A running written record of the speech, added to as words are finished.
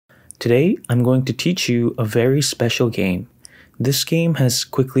Today, I'm going to teach you a very special game. This game has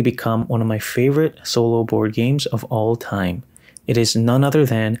quickly become one of my favorite solo board games of all time. It is none other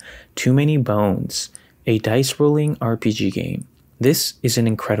than Too Many Bones, a dice rolling RPG game. This is an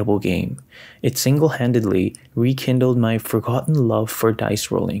incredible game. It single-handedly rekindled my forgotten love for dice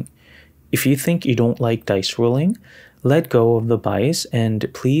rolling. If you think you don't like dice rolling, let go of the bias and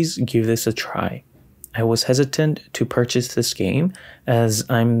please give this a try. I was hesitant to purchase this game as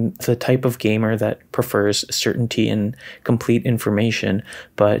I'm the type of gamer that prefers certainty and complete information,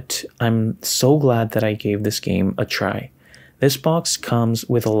 but I'm so glad that I gave this game a try. This box comes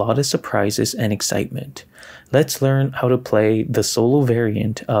with a lot of surprises and excitement. Let's learn how to play the solo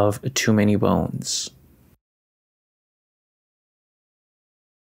variant of Too Many Bones.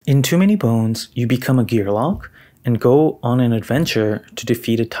 In Too Many Bones, you become a Gearloc and go on an adventure to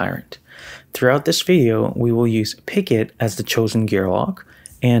defeat a tyrant. Throughout this video, we will use Pickett as the chosen Gearloc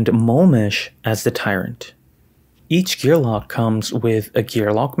and Molmish as the tyrant. Each Gearloc comes with a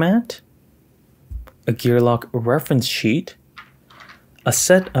Gearloc mat, a Gearloc reference sheet, a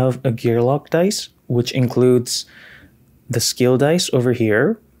set of a Gearloc dice, which includes the skill dice over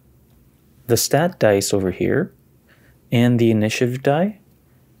here, the stat dice over here, and the initiative die,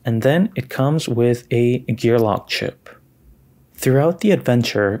 and then it comes with a Gearloc chip. Throughout the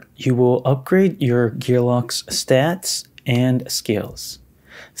adventure, you will upgrade your Gearloc's stats and skills.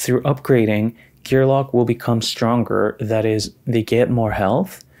 Through upgrading, Gearloc will become stronger, that is, they get more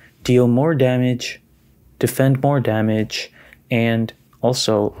health, deal more damage, defend more damage, and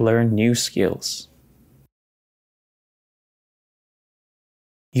also learn new skills.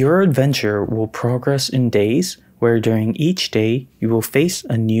 Your adventure will progress in days, where during each day you will face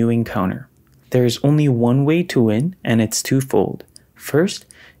a new encounter. There is only one way to win, and it's twofold. First,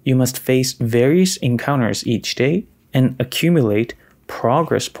 you must face various encounters each day and accumulate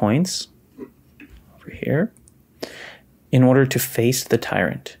progress points over here in order to face the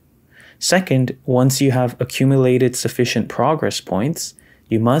tyrant. Second, once you have accumulated sufficient progress points,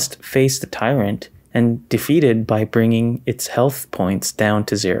 you must face the tyrant and defeat it by bringing its health points down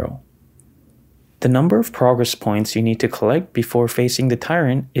to 0. The number of progress points you need to collect before facing the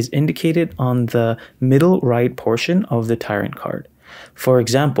tyrant is indicated on the middle right portion of the tyrant card. For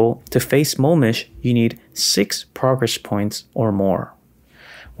example, to face Molmish, you need 6 progress points or more.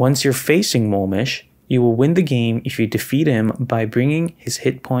 Once you're facing Molmish, you will win the game if you defeat him by bringing his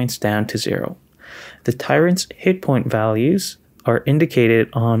hit points down to 0. The tyrant's hit point values are indicated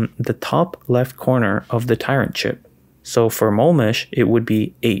on the top left corner of the tyrant chip. So for Molmish, it would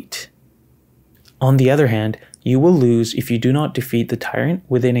be 8. On the other hand, you will lose if you do not defeat the tyrant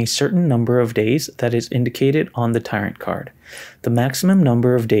within a certain number of days that is indicated on the tyrant card. The maximum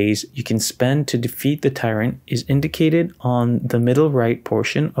number of days you can spend to defeat the tyrant is indicated on the middle right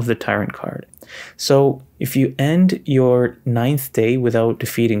portion of the tyrant card. So if you end your 9th day without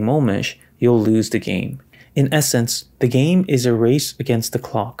defeating Molmish, you'll lose the game. In essence, the game is a race against the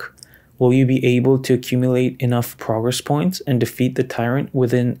clock. Will you be able to accumulate enough progress points and defeat the tyrant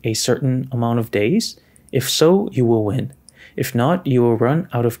within a certain amount of days? If so, you will win. If not, you will run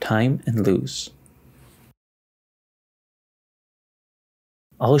out of time and lose.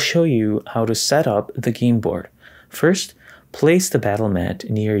 I'll show you how to set up the game board. First, place the battle mat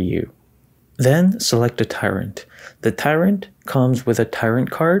near you. Then select a tyrant. The tyrant comes with a tyrant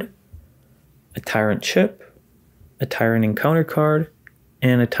card, a tyrant chip, a tyrant encounter card,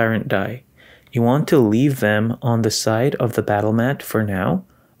 and a tyrant die. You want to leave them on the side of the battle mat for now.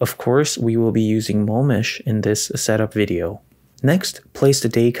 Of course, we will be using Molmish in this setup video. Next, place the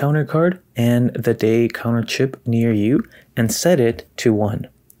day counter card and the day counter chip near you and set it to 1.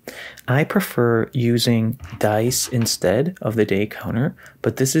 I prefer using dice instead of the day counter,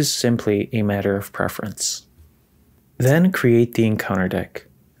 but this is simply a matter of preference. Then create the encounter deck.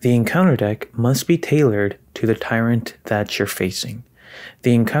 The encounter deck must be tailored to the tyrant that you're facing.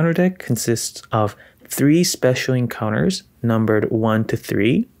 The encounter deck consists of 3 special encounters numbered 1 to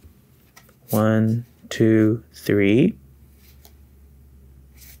 3. 1, 2, 3.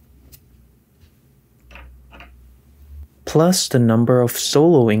 Plus the number of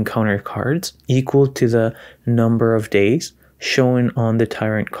solo encounter cards equal to the number of days shown on the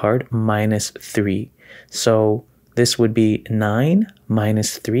tyrant card minus 3. So this would be 9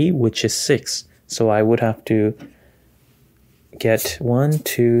 minus 3, which is 6. So I would have to get 1,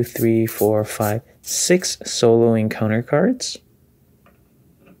 2, 3, 4, 5, 6 solo encounter cards.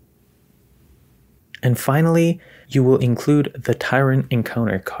 And finally, you will include the tyrant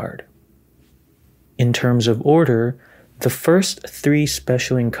encounter card. In terms of order, the first 3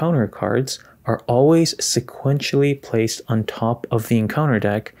 special encounter cards are always sequentially placed on top of the encounter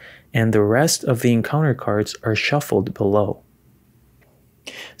deck, and the rest of the encounter cards are shuffled below.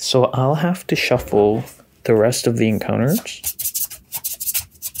 So I'll have to shuffle the rest of the encounters,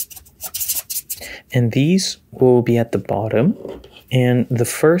 and these will be at the bottom, and the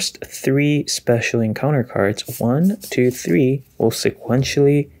first 3 special encounter cards, 1, 2, 3, will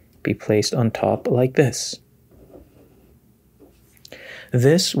sequentially be placed on top like this.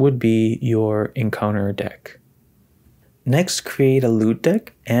 This would be your encounter deck. Next, create a loot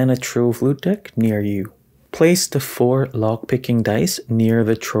deck and a trove loot deck near you. Place the 4 lockpicking dice near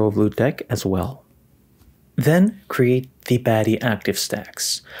the trove loot deck as well. Then create the baddie active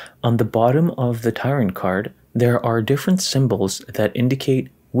stacks. On the bottom of the tyrant card, there are different symbols that indicate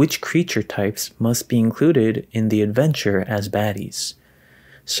which creature types must be included in the adventure as baddies.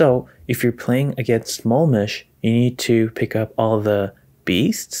 So, if you're playing against Mulmish, you need to pick up all the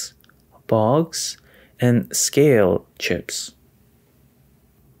beasts, bogs, and scale chips.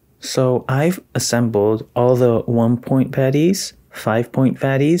 So I've assembled all the 1-point baddies, 5-point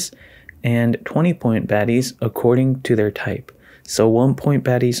baddies, and 20-point baddies according to their type. So 1-point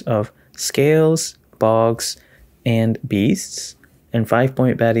baddies of scales, bogs, and beasts, and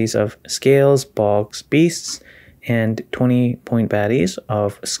 5-point baddies of scales, bogs, beasts, and 20-point baddies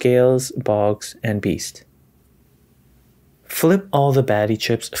of scales, bogs, and beast. Flip all the baddie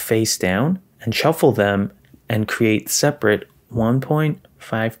chips face down and shuffle them and create separate 1-point,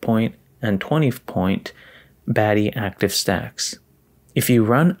 5-point, and 20-point baddie active stacks. If you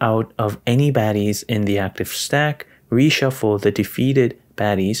run out of any baddies in the active stack, reshuffle the defeated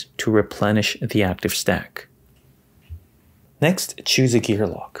baddies to replenish the active stack. Next, choose a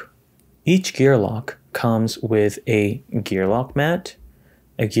Gearloc. Each Gearloc comes with a Gearloc mat,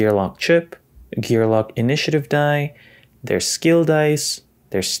 a Gearloc chip, a Gearloc initiative die, their skill dice,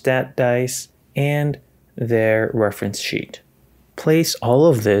 their stat dice, and their reference sheet. Place all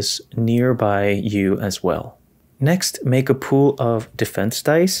of this nearby you as well. Next, make a pool of defense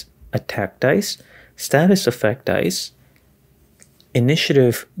dice, attack dice, status effect dice,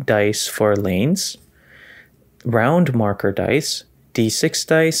 initiative dice for lanes, round marker dice, d6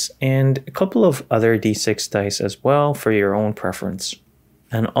 dice, and a couple of other d6 dice as well for your own preference.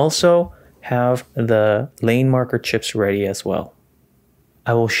 And also have the lane marker chips ready as well.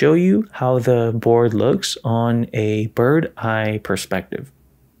 I will show you how the board looks on a bird eye perspective.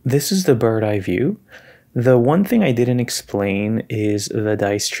 This is the bird eye view. The one thing I didn't explain is the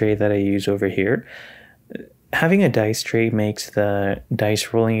dice tray that I use over here. Having a dice tray makes the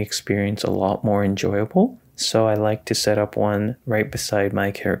dice rolling experience a lot more enjoyable, so I like to set up one right beside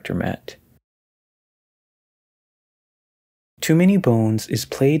my character mat. Too Many Bones is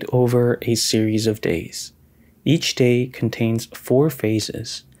played over a series of days. Each day contains 4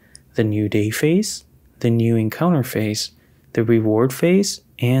 phases: the new day phase, the new encounter phase, the reward phase,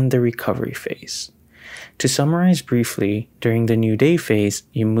 and the recovery phase. To summarize briefly, during the new day phase,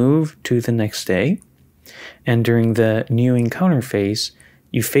 you move to the next day, and during the new encounter phase,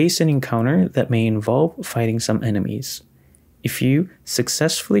 you face an encounter that may involve fighting some enemies. If you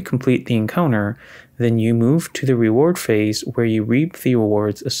successfully complete the encounter, then you move to the reward phase where you reap the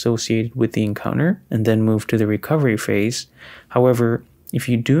rewards associated with the encounter and then move to the recovery phase. However, if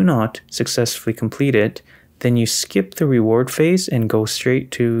you do not successfully complete it, then you skip the reward phase and go straight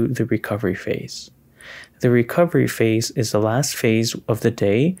to the recovery phase. The recovery phase is the last phase of the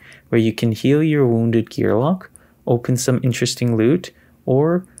day where you can heal your wounded Gearloc, open some interesting loot,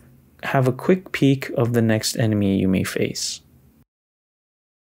 or have a quick peek of the next enemy you may face.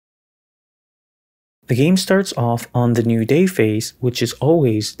 The game starts off on the new day phase, which is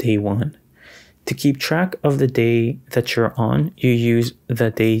always day 1. To keep track of the day that you're on, you use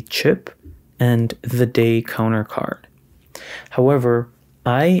the day chip and the day counter card. However,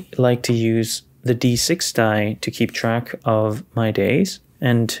 I like to use the d6 die to keep track of my days,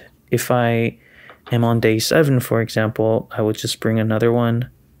 and if I am on day 7, for example, I would just bring another one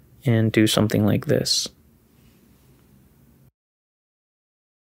and do something like this.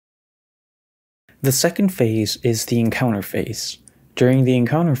 The second phase is the encounter phase. During the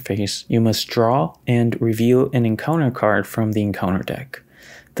encounter phase, you must draw and reveal an encounter card from the encounter deck.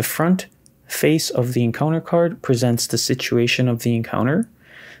 The front face of the encounter card presents the situation of the encounter.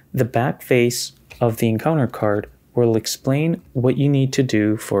 The back face of the encounter card will explain what you need to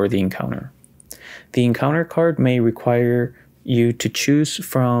do for the encounter. The encounter card may require you to choose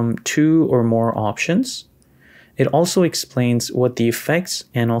from 2 or more options. It also explains what the effects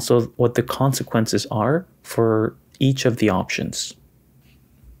and also what the consequences are for each of the options.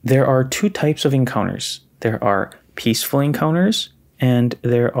 There are 2 types of encounters. There are peaceful encounters and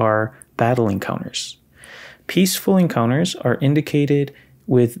there are battle encounters. Peaceful encounters are indicated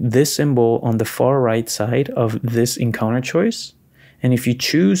with this symbol on the far right side of this encounter choice. And if you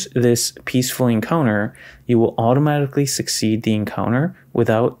choose this peaceful encounter, you will automatically succeed the encounter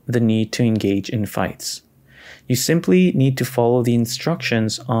without the need to engage in fights. You simply need to follow the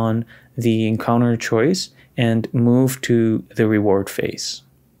instructions on the encounter choice and move to the reward phase.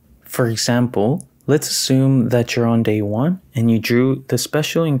 For example, let's assume that you're on day 1 and you drew the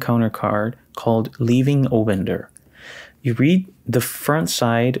special encounter card called Leaving Obender. You read the front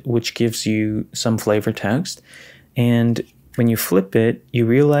side, which gives you some flavor text, and when you flip it, you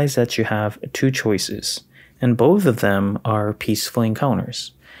realize that you have 2 choices, and both of them are peaceful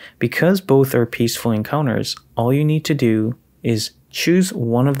encounters. Because both are peaceful encounters, all you need to do is choose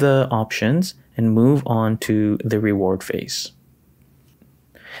one of the options and move on to the reward phase.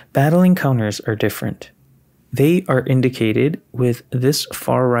 Battle encounters are different. They are indicated with this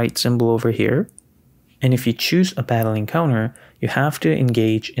far right symbol over here, and if you choose a battle encounter, you have to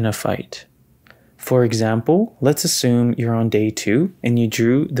engage in a fight. For example, let's assume you're on day 2 and you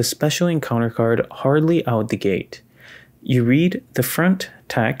drew the special encounter card Hardly Out the Gate. You read the front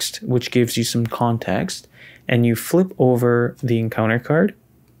text, which gives you some context, and you flip over the encounter card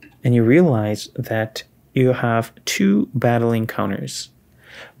and you realize that you have 2 battle encounters.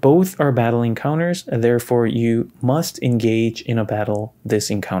 Both are battle encounters, therefore you must engage in a battle this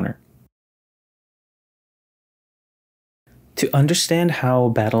encounter. To understand how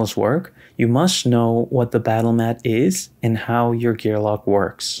battles work, you must know what the battle mat is and how your Gearloc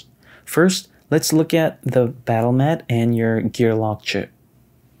works. First, let's look at the battle mat and your Gearloc chip.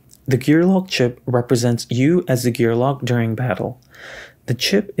 The Gearloc chip represents you as the Gearloc during battle. The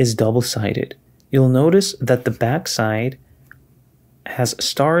chip is double-sided. You'll notice that the back side has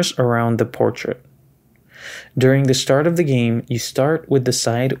stars around the portrait. During the start of the game, you start with the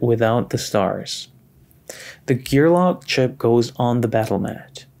side without the stars. The Gearloc chip goes on the battle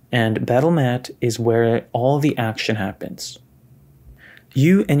mat, and battle mat is where all the action happens.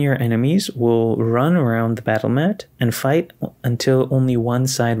 You and your enemies will run around the battle mat and fight until only one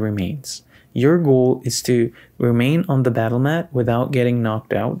side remains. Your goal is to remain on the battle mat without getting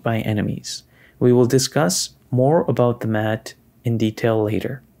knocked out by enemies. We will discuss more about the mat in detail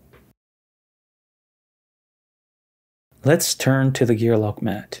later. Let's turn to the Gearloc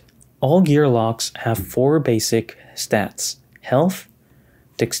mat. All Gearlocs have 4 basic stats: health,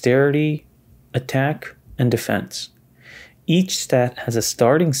 dexterity, attack, and defense. Each stat has a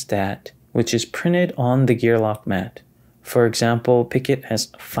starting stat which is printed on the Gearloc mat. For example, Picket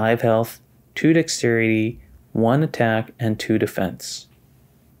has 5 health, 2 dexterity, 1 attack, and 2 defense.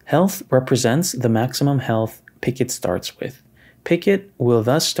 Health represents the maximum health Picket starts with. Picket will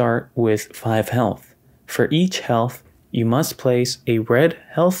thus start with 5 health. For each health, you must place a red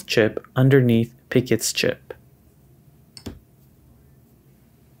health chip underneath Picket's chip.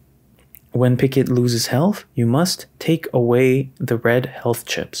 When Picket loses health, you must take away the red health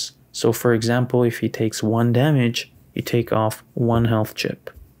chips. So for example, if he takes 1 damage, you take off 1 health chip.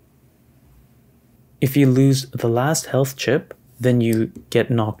 If you lose the last health chip, then you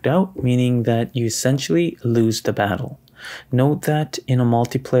get knocked out, meaning that you essentially lose the battle. Note that in a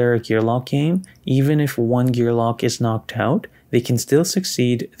multiplayer Gearloc game, even if one Gearloc is knocked out, they can still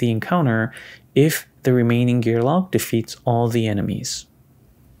succeed the encounter if the remaining Gearloc defeats all the enemies.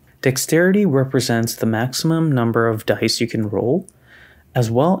 Dexterity represents the maximum number of dice you can roll, as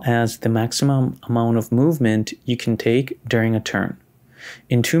well as the maximum amount of movement you can take during a turn.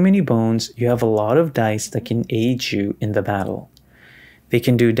 In Too Many Bones, you have a lot of dice that can aid you in the battle. They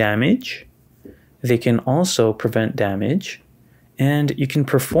can do damage, they can also prevent damage, and you can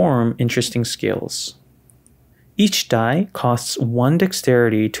perform interesting skills. Each die costs 1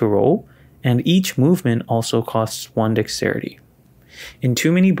 dexterity to roll, and each movement also costs 1 dexterity. In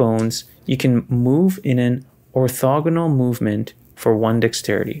Too Many Bones, you can move in an orthogonal movement for 1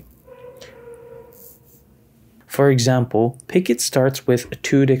 dexterity. For example, Picket starts with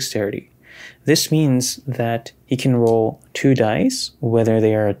 2 dexterity. This means that he can roll 2 dice, whether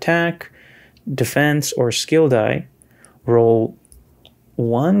they are attack, defense, or skill die, roll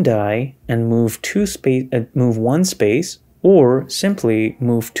 1 die and move 1 space, or simply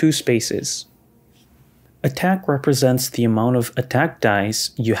move 2 spaces. Attack represents the amount of attack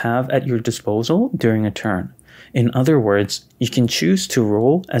dice you have at your disposal during a turn. In other words, you can choose to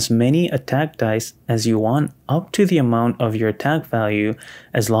roll as many attack dice as you want up to the amount of your attack value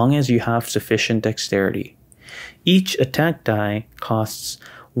as long as you have sufficient dexterity. Each attack die costs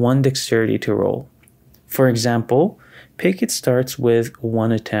 1 dexterity to roll. For example, Picket starts with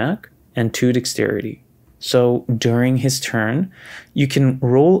 1 attack and 2 dexterity. So during his turn, you can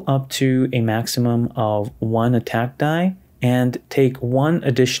roll up to a maximum of 1 attack die and take 1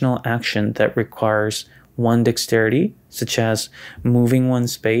 additional action that requires 1 dexterity, such as moving 1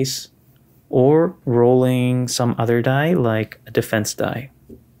 space or rolling some other die like a defense die.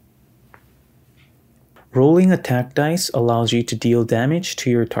 Rolling attack dice allows you to deal damage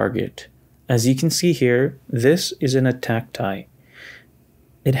to your target. As you can see here, this is an attack die.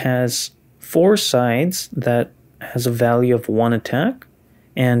 It has 4 sides that has a value of 1 attack,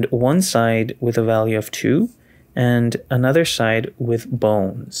 and 1 side with a value of 2, and another side with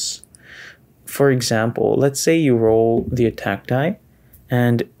bones. For example, let's say you roll the attack die,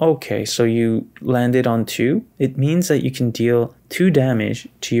 and okay, so you landed on 2. It means that you can deal 2 damage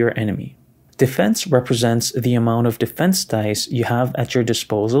to your enemy. Defense represents the amount of defense dice you have at your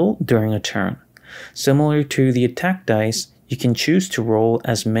disposal during a turn. Similar to the attack dice, you can choose to roll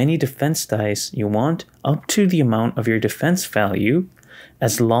as many defense dice you want up to the amount of your defense value,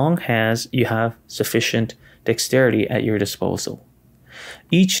 as long as you have sufficient dexterity at your disposal.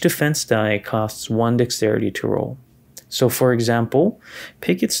 Each defense die costs 1 dexterity to roll. So for example,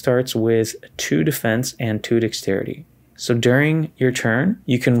 Pickett starts with 2 defense and 2 dexterity. So during your turn,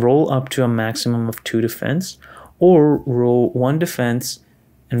 you can roll up to a maximum of 2 defense, or roll 1 defense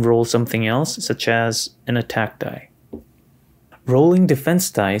and roll something else, such as an attack die. Rolling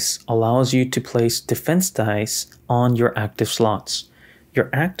defense dice allows you to place defense dice on your active slots. Your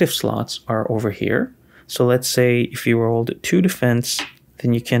active slots are over here. So let's say if you rolled 2 defense,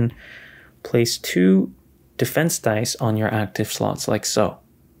 then you can place 2 defense dice on your active slots like so.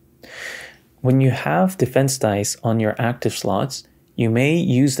 When you have defense dice on your active slots, you may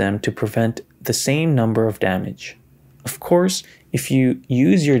use them to prevent the same number of damage. Of course, if you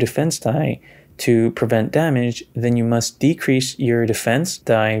use your defense die to prevent damage, then you must decrease your defense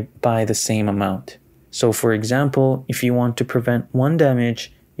die by the same amount. So for example, if you want to prevent 1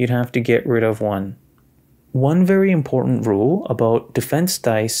 damage, you'd have to get rid of 1. One very important rule about defense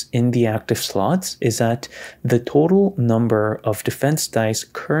dice in the active slots is that the total number of defense dice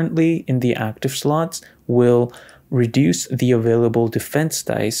currently in the active slots will reduce the available defense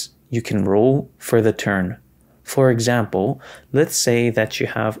dice you can roll for the turn. For example, let's say that you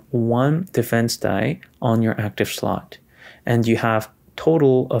have 1 defense die on your active slot, and you have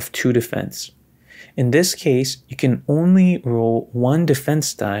total of 2 defense. In this case, you can only roll 1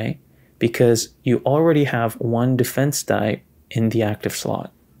 defense die because you already have 1 defense die in the active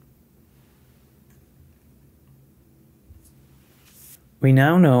slot. We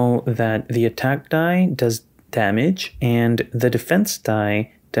now know that the attack die does damage and the defense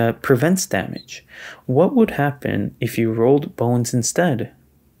die that prevents damage. What would happen if you rolled bones instead?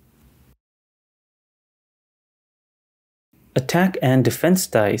 Attack and defense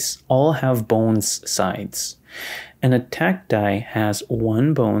dice all have bones sides. An attack die has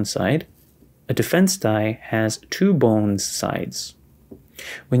 1 bone side. A defense die has 2 bones sides.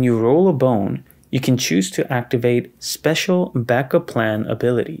 When you roll a bone, you can choose to activate special backup plan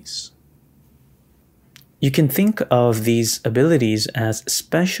abilities. You can think of these abilities as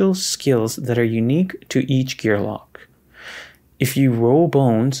special skills that are unique to each Gearloc. If you roll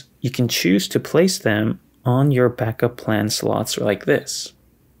bones, you can choose to place them on your backup plan slots like this.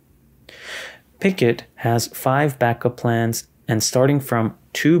 Pickett has 5 backup plans, and starting from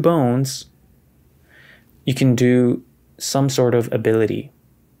 2 bones, you can do some sort of ability.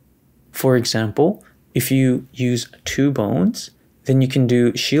 For example, if you use 2 bones, then you can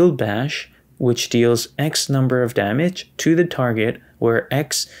do Shield Bash, which deals X number of damage to the target, where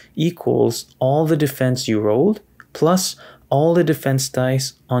X equals all the defense you rolled, plus all the defense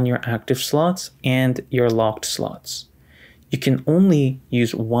dice on your active slots and your locked slots. You can only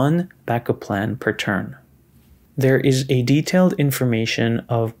use 1 backup plan per turn. There is a detailed information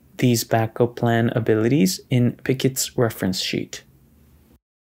of these backup plan abilities in Pickett's reference sheet.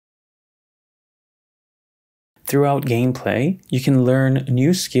 Throughout gameplay, you can learn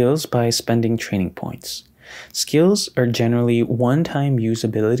new skills by spending training points. Skills are generally one-time use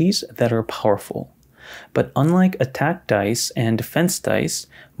abilities that are powerful. But unlike attack dice and defense dice,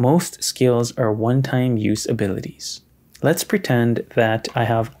 most skills are one-time use abilities. Let's pretend that I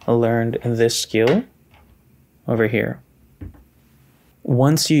have learned this skill over here.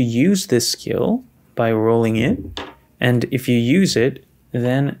 Once you use this skill by rolling it, and if you use it,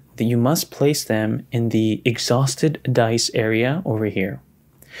 then you must place them in the exhausted dice area over here.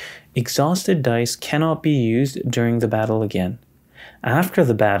 Exhausted dice cannot be used during the battle again. After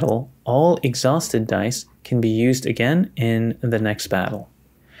the battle, all exhausted dice can be used again in the next battle.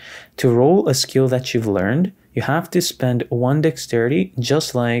 To roll a skill that you've learned, you have to spend 1 dexterity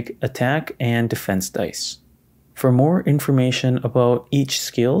just like attack and defense dice. For more information about each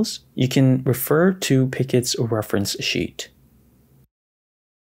skills, you can refer to Pickett's reference sheet.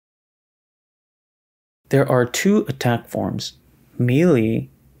 There are 2 attack forms, melee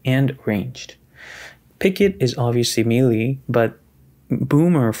and ranged. Pickett is obviously melee, but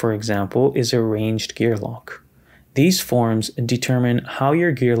Boomer, for example, is a ranged Gearloc. These forms determine how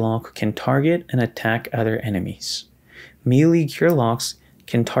your Gearloc can target and attack other enemies. Melee Gearlocs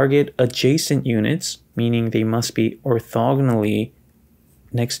can target adjacent units, meaning they must be orthogonally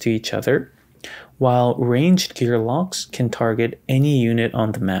next to each other, while ranged Gearlocs can target any unit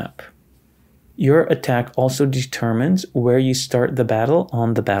on the map. Your attack also determines where you start the battle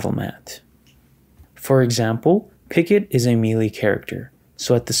on the battle mat. For example, Pickett is a melee character,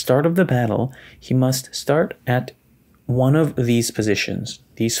 so at the start of the battle, he must start at one of these positions,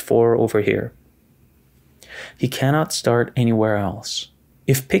 these 4 over here. He cannot start anywhere else.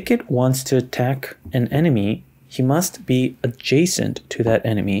 If Pickett wants to attack an enemy, he must be adjacent to that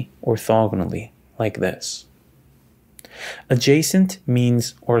enemy orthogonally, like this. Adjacent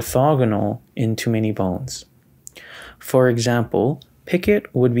means orthogonal in Too Many Bones. For example,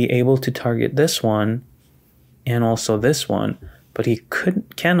 Pickett would be able to target this one and also this one, but he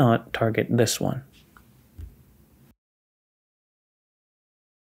cannot target this one.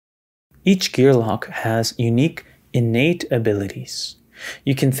 Each Gearloc has unique innate abilities.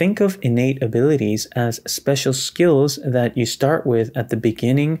 You can think of innate abilities as special skills that you start with at the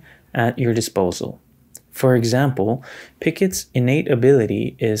beginning at your disposal. For example, Pickett's innate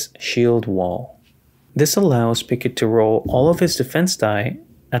ability is Shield Wall. This allows Pickett to roll all of his defense die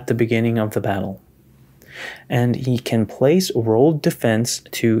at the beginning of the battle, and he can place rolled defense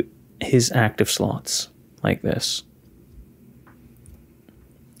to his active slots, like this.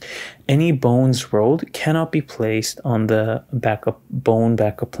 Any bones rolled cannot be placed on the bone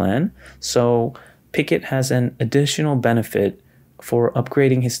backup plan, so Pickett has an additional benefit for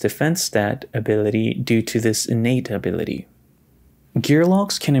upgrading his defense stat ability due to this innate ability.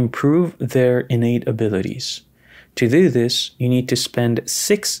 Gearlocs can improve their innate abilities. To do this, you need to spend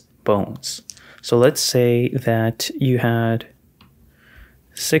 6 bones. So let's say that you had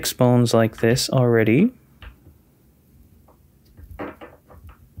 6 bones like this already.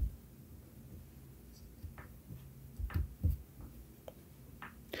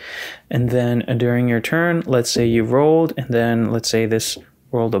 And then during your turn, let's say you rolled, and then let's say this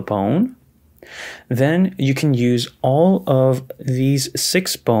rolled a bone. Then you can use all of these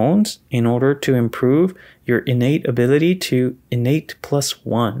 6 bones in order to improve your innate ability to innate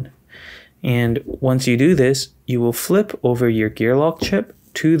 +1. And once you do this, you will flip over your Gearloc chip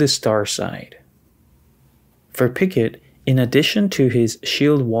to the star side. For Pickett, in addition to his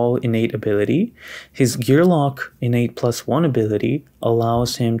Shield Wall innate ability, his Gearloc innate +1 ability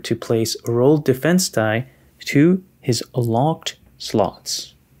allows him to place rolled defense die to his locked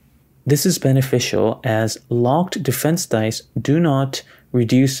slots. This is beneficial as locked defense dice do not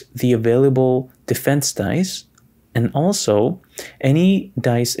reduce the available defense dice, and also any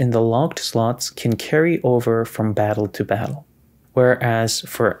dice in the locked slots can carry over from battle to battle. Whereas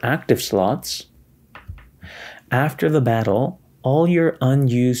for active slots, after the battle, all your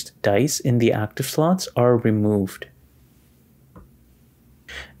unused dice in the active slots are removed.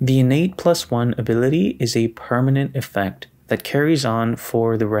 The innate +1 ability is a permanent effect that carries on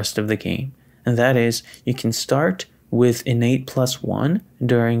for the rest of the game, and that is, you can start with innate +1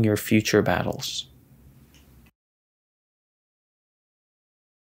 during your future battles.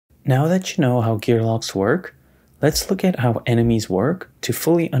 Now that you know how Gearlocs work, let's look at how enemies work to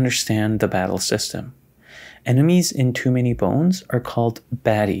fully understand the battle system. Enemies in Too Many Bones are called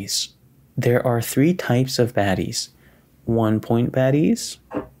Baddies. There are 3 types of Baddies: 1-point Baddies,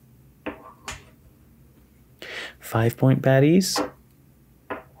 5-point Baddies,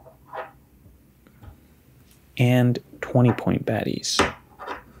 and 20-point Baddies.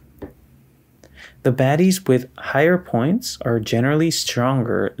 The Baddies with higher points are generally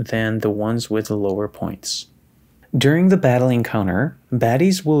stronger than the ones with lower points. During the battle encounter,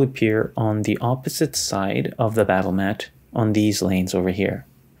 Baddies will appear on the opposite side of the battle mat on these lanes over here.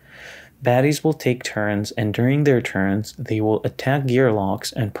 Baddies will take turns, and during their turns, they will attack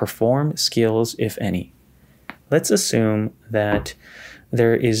Gearlocs and perform skills if any. Let's assume that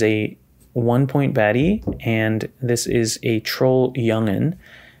there is a 1-point Baddie, and this is a troll young'un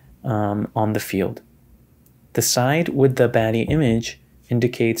on the field. The side with the Baddie image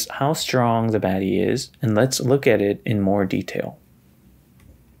indicates how strong the Baddie is, and let's look at it in more detail.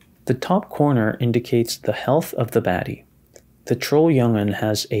 The top corner indicates the health of the Baddie. The troll young'un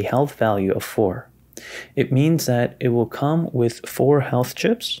has a health value of 4. It means that it will come with 4 health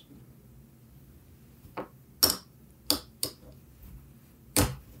chips.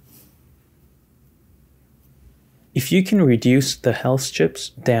 If you can reduce the health chips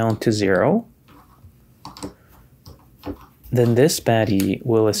down to 0, then this baddie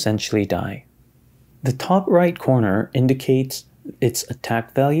will essentially die. The top right corner indicates its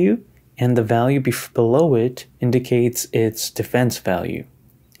attack value, and the value below it indicates its defense value.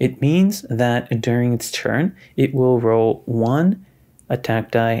 It means that during its turn, it will roll 1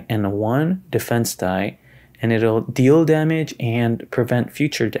 attack die and 1 defense die, and it'll deal damage and prevent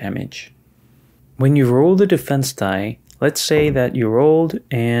future damage. When you roll the defense die, let's say that you rolled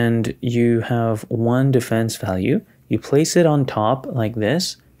and you have 1 defense value, you place it on top like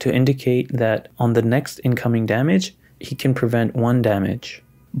this to indicate that on the next incoming damage, he can prevent 1 damage.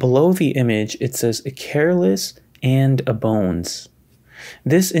 Below the image, it says a careless and a bones.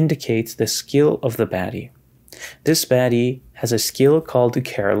 This indicates the skill of the baddie. This baddie has a skill called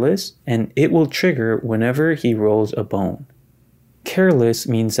careless, and it will trigger whenever he rolls a bone. Careless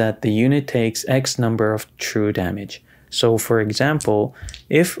means that the unit takes X number of true damage. So for example,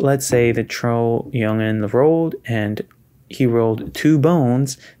 if let's say the troll youngin rolled and he rolled 2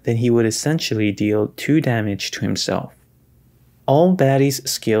 bones, then he would essentially deal 2 damage to himself. All baddies'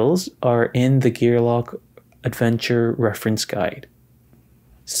 skills are in the Gearloc Adventure Reference Guide.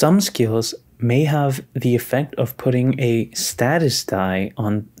 Some skills may have the effect of putting a status die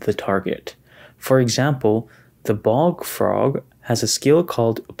on the target. For example, the bog frog has a skill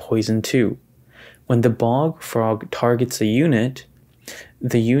called Poison 2. When the bog frog targets a unit,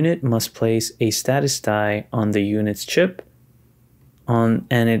 the unit must place a status die on the unit's chip, and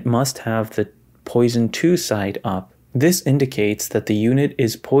it must have the Poison 2 side up. This indicates that the unit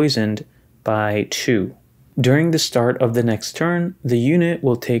is poisoned by 2. During the start of the next turn, the unit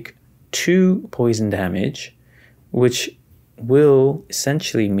will take 2 poison damage, which will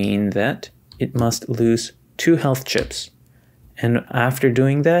essentially mean that it must lose 2 health chips. And after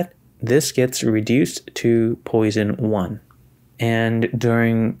doing that, this gets reduced to poison 1. And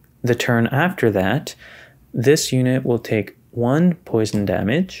during the turn after that, this unit will take 1 poison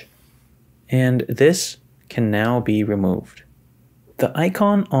damage, and this can now be removed. The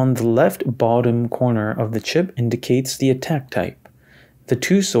icon on the left bottom corner of the chip indicates the attack type. The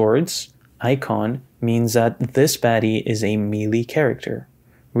 2 swords icon means that this baddie is a melee character.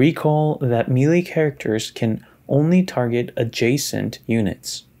 Recall that melee characters can only target adjacent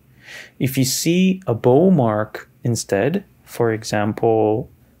units. If you see a bow mark instead, for example,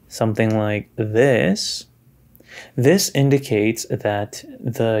 something like this, this indicates that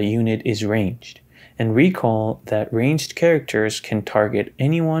the unit is ranged. And recall that ranged characters can target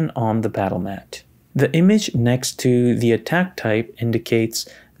anyone on the battle mat. The image next to the attack type indicates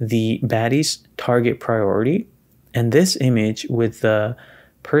the baddie's target priority, and this image with the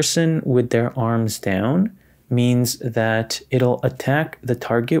person with their arms down means that it'll attack the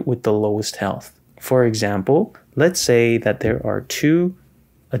target with the lowest health. For example, let's say that there are 2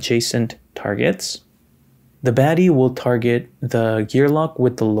 adjacent targets. The baddie will target the Gearloc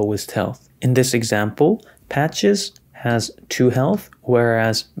with the lowest health. In this example, Patches has 2 health,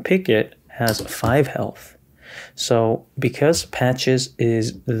 whereas Picket has 5 health. So because Patches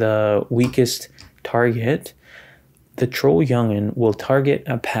is the weakest target, the Troll Youngin will target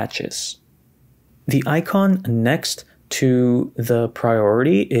a Patches. The icon next to the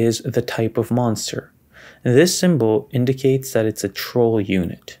priority is the type of monster. This symbol indicates that it's a troll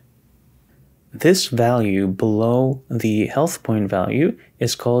unit. This value below the health point value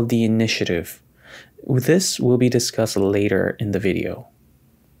is called the initiative. This will be discussed later in the video.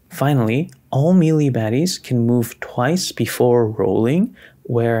 Finally, all melee baddies can move twice before rolling,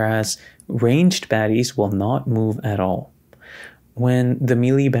 whereas ranged baddies will not move at all. When the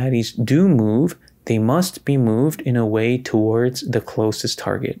melee baddies do move, they must be moved in a way towards the closest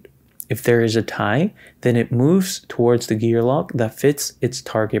target. If there is a tie, then it moves towards the Gearloc that fits its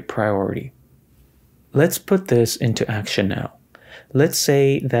target priority. Let's put this into action now. Let's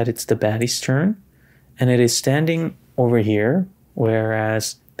say that it's the baddie's turn, and it is standing over here,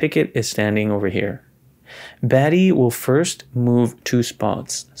 whereas Picket is standing over here. Baddie will first move 2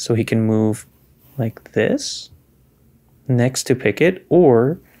 spots, so he can move like this, next to Picket,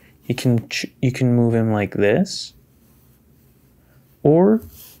 or you can move him like this, or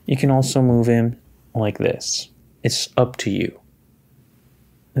you can also move him like this. It's up to you.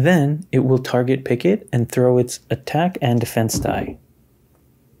 Then it will target Picket and throw its attack and defense die.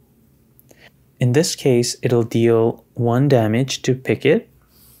 In this case, it'll deal 1 damage to Picket,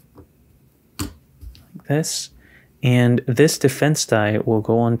 like this, and this defense die will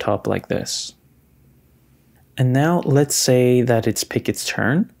go on top like this. And now let's say that it's Pickett's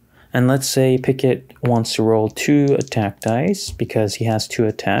turn. And let's say Pickett wants to roll 2 attack dice because he has 2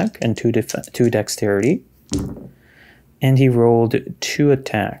 attack and 2 dexterity. And he rolled 2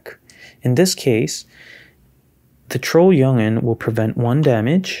 attack. In this case, the Troll Youngin will prevent 1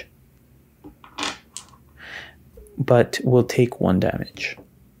 damage, but will take 1 damage.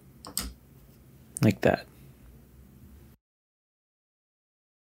 Like that.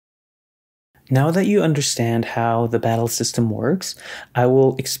 Now that you understand how the battle system works, I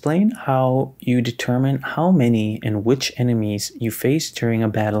will explain how you determine how many and which enemies you face during a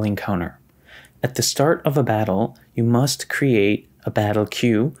battle encounter. At the start of a battle, you must create a battle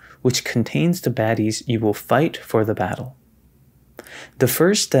queue, which contains the baddies you will fight for the battle. The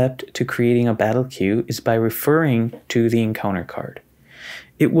first step to creating a battle queue is by referring to the encounter card.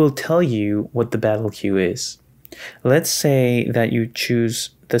 It will tell you what the battle queue is. Let's say that you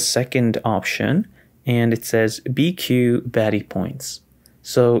choose the second option and it says BQ baddie points.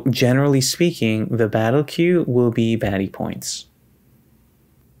 So generally speaking, the battle queue will be baddie points.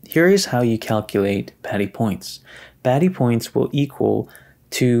 Here is how you calculate baddie points. Baddie points will equal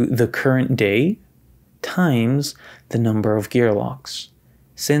to the current day times the number of Gearlocs.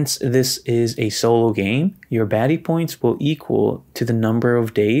 Since this is a solo game, your baddie points will equal to the number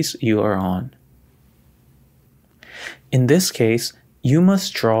of days you are on. In this case, you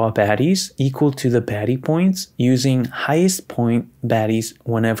must draw baddies equal to the baddie points using highest point baddies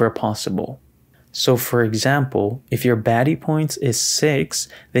whenever possible. So for example, if your baddie points is 6,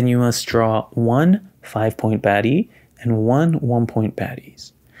 then you must draw 1 5-point baddie and 1 1-point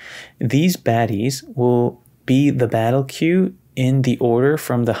baddies. These baddies will be the battle queue in the order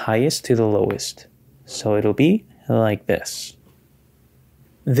from the highest to the lowest. So it'll be like this.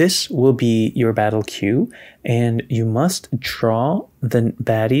 This will be your battle queue, and you must draw the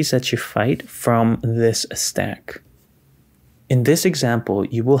baddies that you fight from this stack. In this example,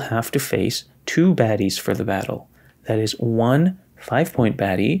 you will have to face 2 baddies for the battle. That is 1 5-point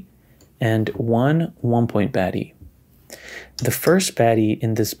baddie and 1 1-point baddie. The first baddie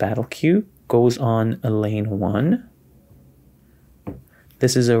in this battle queue goes on lane 1.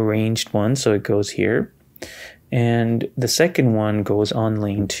 This is a ranged one, so it goes here. And the second one goes on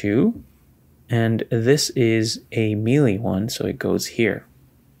lane 2, and this is a melee one, so it goes here.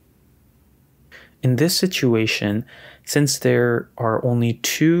 In this situation, since there are only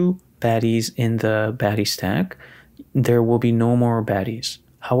 2 baddies in the baddie stack, there will be no more baddies.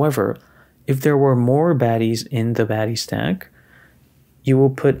 However, if there were more baddies in the baddie stack, you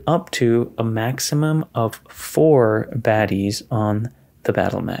will put up to a maximum of 4 baddies on the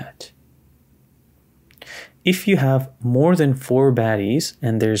battle mat. If you have more than 4 baddies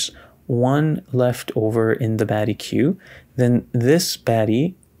and there's 1 left over in the baddie queue, then this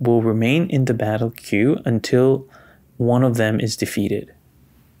baddie will remain in the battle queue until one of them is defeated.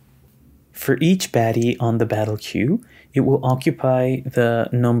 For each baddie on the battle queue, it will occupy the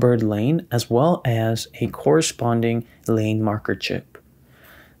numbered lane as well as a corresponding lane marker chip.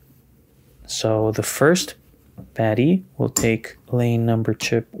 So the first baddie will take lane number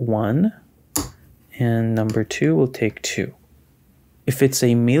chip 1, and number 2 will take 2. If it's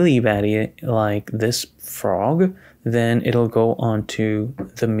a melee baddie like this frog, then it'll go onto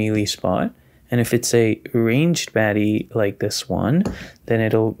the melee spot. And if it's a ranged baddie like this one, then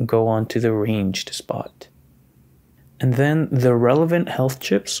it'll go onto the ranged spot. And then the relevant health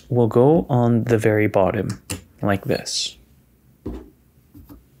chips will go on the very bottom, like this.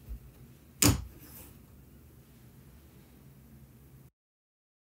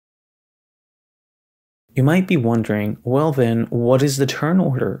 You might be wondering, well then, what is the turn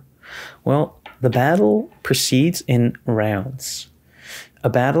order? Well, the battle proceeds in rounds. A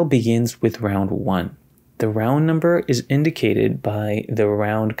battle begins with round 1. The round number is indicated by the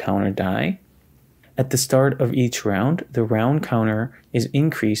round counter die. At the start of each round, the round counter is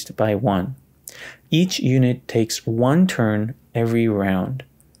increased by 1. Each unit takes 1 turn every round.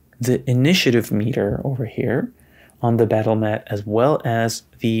 The initiative meter over here on the battle mat, as well as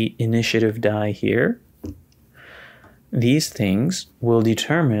the initiative die here, these things will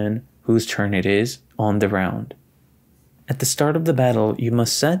determine whose turn it is on the round. At the start of the battle, you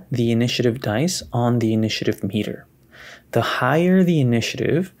must set the initiative dice on the initiative meter. The higher the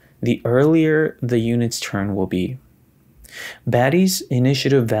initiative, the earlier the unit's turn will be. Baddies'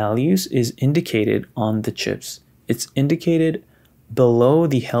 initiative values is indicated on the chips. It's indicated below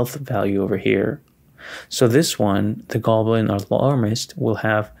the health value over here. So this one, the Goblin Alarmist, will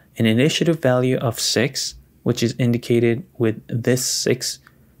have an initiative value of 6, which is indicated with this 6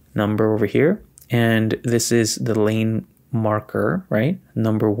 number over here. And this is the lane marker, right?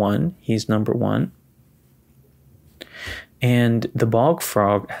 Number 1, he's number 1. And the bog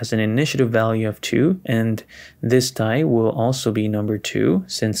frog has an initiative value of 2, and this die will also be number 2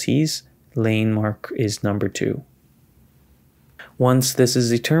 since his lane mark is number 2. Once this is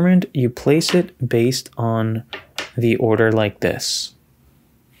determined, you place it based on the order like this.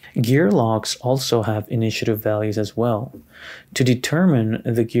 Gearlocs also have initiative values as well. To determine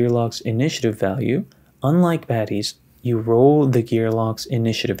the Gearloc's initiative value, unlike Baddies, you roll the Gearloc's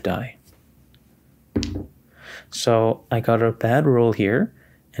initiative die. So I got a bad roll here,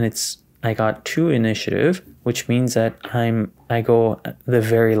 and I got 2 initiative, which means that I go the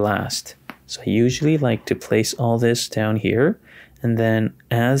very last. So I usually like to place all this down here, and then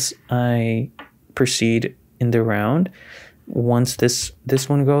as I proceed in the round, once this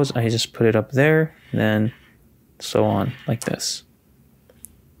one goes, I just put it up there, then so on, like this.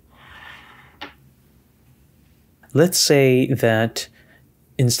 Let's say that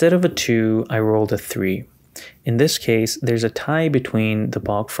instead of a 2, I rolled a 3. In this case, there's a tie between the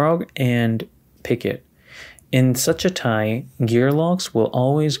bog frog and Picket. In such a tie, Gearlocs will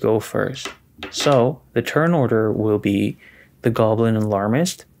always go first. So the turn order will be the Goblin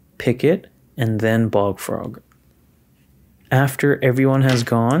Alarmist, Picket, and then Bog Frog. After everyone has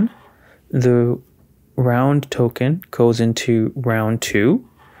gone, the round token goes into round 2,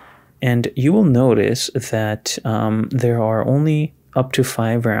 and you will notice that there are only up to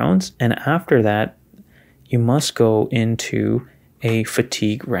 5 rounds, and after that, you must go into a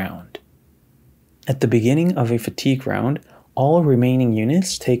fatigue round. At the beginning of a fatigue round, all remaining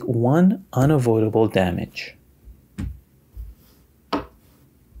units take 1 unavoidable damage.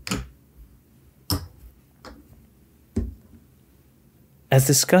 As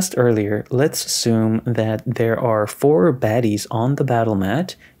discussed earlier, let's assume that there are 4 baddies on the battle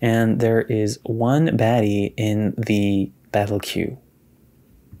mat and there is 1 baddie in the battle queue.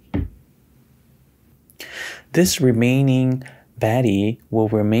 This remaining baddie will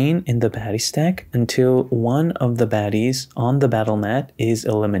remain in the baddie stack until one of the baddies on the battle mat is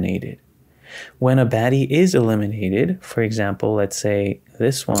eliminated. When a baddie is eliminated, for example, let's say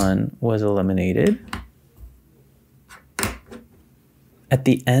this one was eliminated, at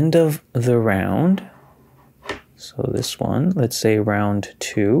the end of the round, so this one, let's say round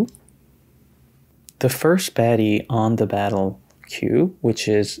 2, the first baddie on the battle queue, which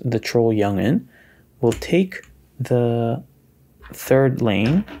is the Troll Youngin, will take the 3rd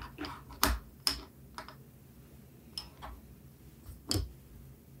lane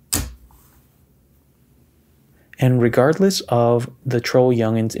and regardless of the Troll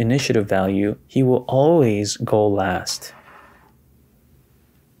Youngin's initiative value, he will always go last.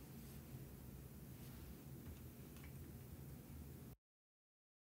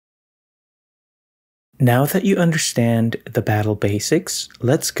 Now that you understand the battle basics,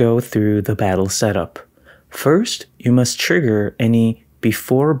 let's go through the battle setup. First, you must trigger any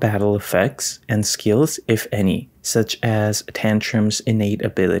before battle effects and skills, if any, such as Tantrum's Innate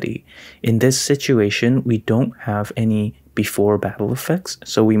Ability. In this situation, we don't have any before battle effects,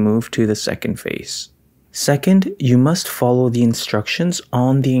 so we move to the second phase. Second, you must follow the instructions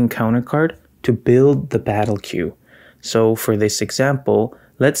on the encounter card to build the battle queue. So for this example,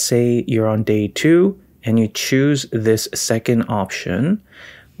 let's say you're on day 2, and you choose this second option,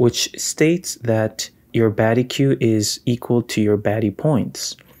 which states that your baddie queue is equal to your baddie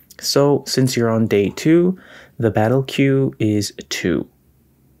points. So since you're on day 2, the battle queue is 2.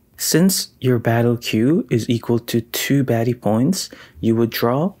 Since your battle queue is equal to 2 baddie points, you would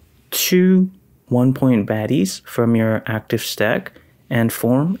draw 2 1-point baddies from your active stack and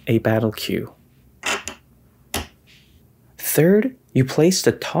form a battle queue. Third, you place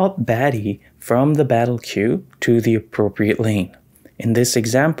the top baddie from the battle queue to the appropriate lane. In this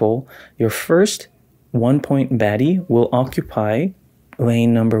example, your first 1-point baddie will occupy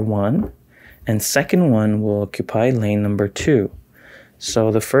lane number 1, and second one will occupy lane number 2.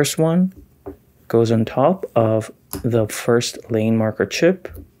 So the first one goes on top of the first lane marker chip,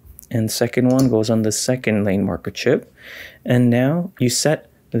 and second one goes on the second lane marker chip. And now you set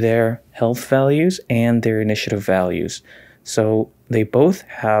their health values and their initiative values. So they both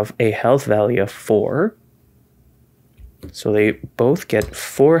have a health value of 4. So they both get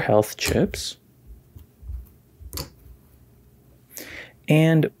 4 health chips.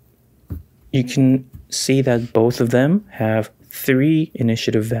 And you can see that both of them have 3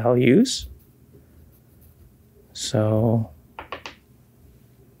 initiative values. So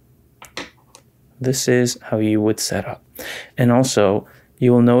this is how you would set up. And also,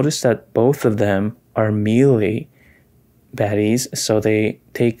 you will notice that both of them are melee baddies, so they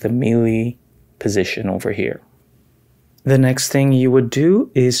take the melee position over here. The next thing you would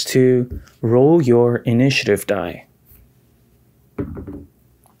do is to roll your initiative die.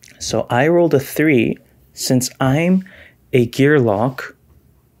 So I rolled a 3. Since I'm a Gearloc,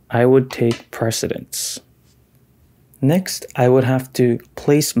 I would take precedence. Next, I would have to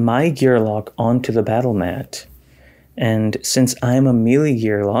place my Gearloc onto the battle mat. And since I'm a melee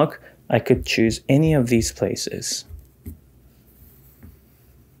Gearloc, I could choose any of these places.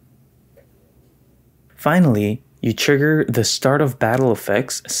 Finally, you trigger the start of battle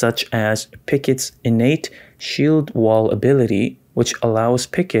effects such as Pickett's innate shield wall ability, which allows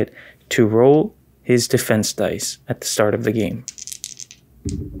Pickett to roll his defense dice at the start of the game.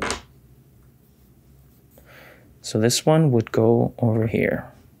 So this one would go over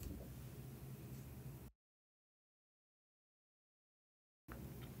here.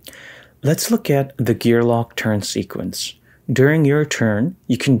 Let's look at the Gearloc turn sequence. During your turn,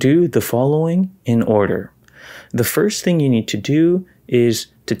 you can do the following in order. The first thing you need to do is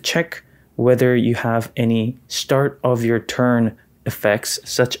to check whether you have any start of your turn effects,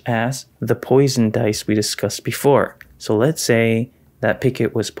 such as the poison dice we discussed before. So let's say that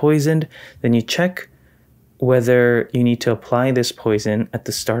Pickett was poisoned, then you check whether you need to apply this poison at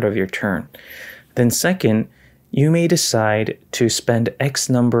the start of your turn. Then second, you may decide to spend X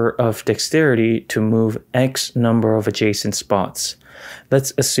number of dexterity to move X number of adjacent spots.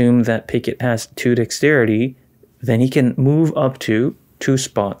 Let's assume that Pickett has 2 dexterity, then he can move up to 2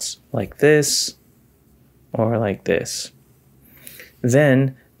 spots, like this or like this.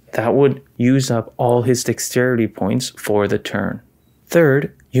 Then that would use up all his dexterity points for the turn.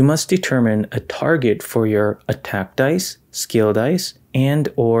 Third, you must determine a target for your attack dice, skill dice, and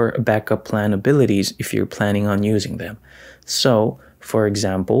or backup plan abilities if you're planning on using them. So, for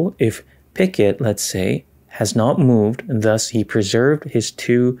example, if Pickett, let's say, has not moved, thus he preserved his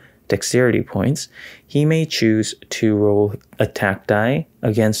 2 dexterity points, he may choose to roll attack die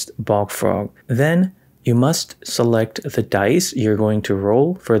against Bog Frog. Then you must select the dice you're going to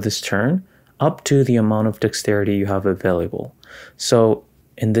roll for this turn up to the amount of dexterity you have available. So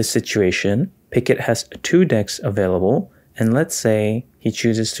in this situation, Pickett has 2 dex available, and let's say he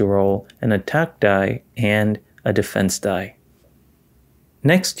chooses to roll an attack die and a defense die.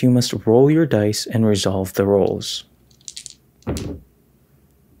 Next, you must roll your dice and resolve the rolls.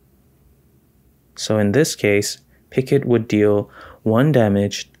 So in this case, Pickett would deal 1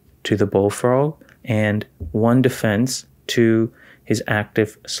 damage to the bullfrog and 1 defense to his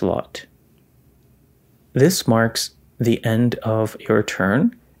active slot. This marks the end of your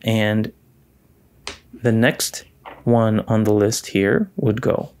turn, and the next one on the list here would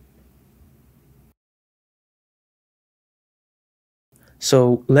go.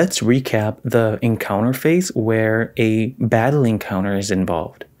 So let's recap the encounter phase where a battle encounter is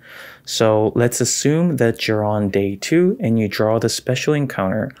involved. So let's assume that you're on day 2 and you draw the special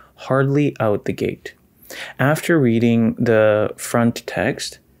encounter hardly out the gate. After reading the front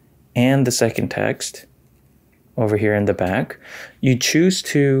text and the second text over here in the back, you choose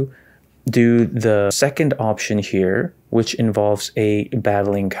to do the second option here, which involves a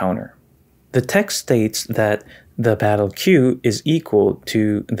battle encounter. The text states that the battle queue is equal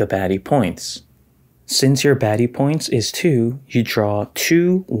to the baddie points. Since your baddie points is 2, you draw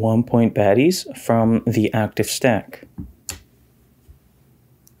 2 1-point baddies from the active stack.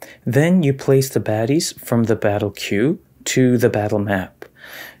 Then you place the baddies from the battle queue to the battle map.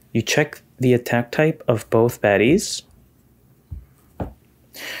 You check the attack type of both baddies.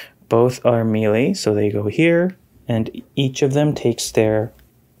 Both are melee, so they go here, and each of them takes their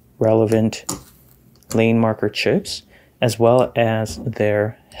relevant lane marker chips, as well as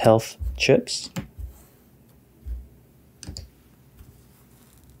their health chips.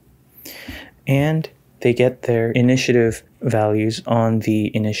 And they get their initiative values on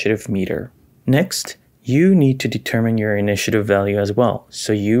the initiative meter. Next, you need to determine your initiative value as well.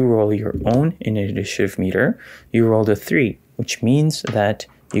 So you roll your own initiative meter. You rolled a 3, which means that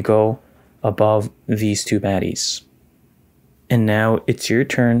you go above these 2 baddies. And now it's your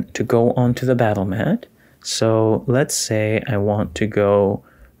turn to go onto the battle mat. So let's say I want to go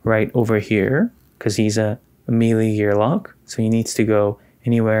right over here because he's a melee Gearloc. So he needs to go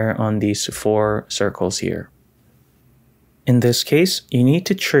anywhere on these 4 circles here. In this case, you need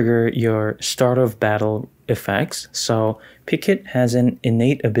to trigger your start of battle effects. So Pickett has an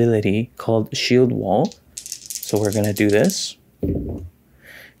innate ability called Shield Wall. So we're going to do this.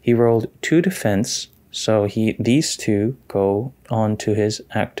 He rolled 2 defense, so these 2 go onto his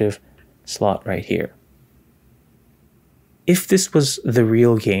active slot right here. If this was the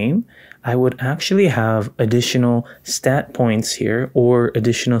real game, I would actually have additional stat points here or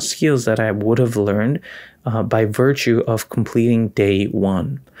additional skills that I would have learned by virtue of completing day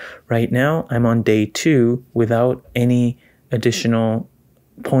 1. Right now, I'm on day 2 without any additional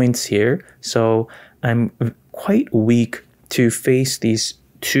points here, so I'm quite weak to face these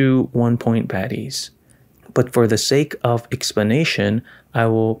two 1-point baddies. But for the sake of explanation, I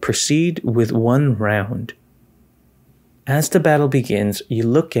will proceed with 1 round. As the battle begins, you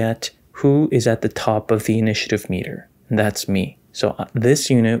look at who is at the top of the initiative meter. That's me. So this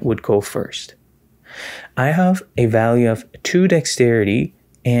unit would go first. I have a value of 2 dexterity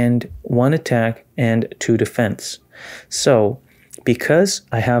and 1 attack and 2 defense. So because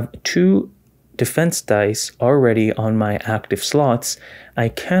I have 2 defense dice already on my active slots, I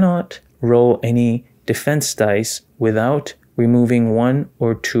cannot roll any defense dice without removing 1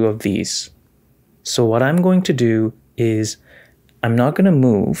 or 2 of these. So what I'm going to do is I'm not going to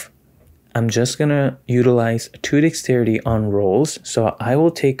move. I'm just going to utilize 2 dexterity on rolls. So I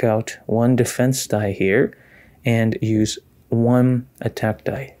will take out 1 defense die here and use 1 attack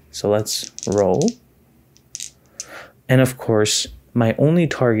die. So let's roll. And of course, my only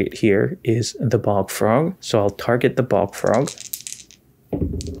target here is the bog frog. So I'll target the bog frog.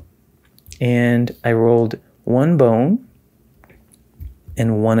 And I rolled 1 bone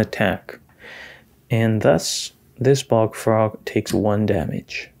and 1 attack. And thus, this bog frog takes 1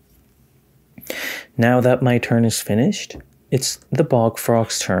 damage. Now that my turn is finished, it's the bog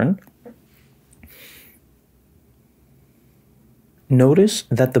frog's turn. Notice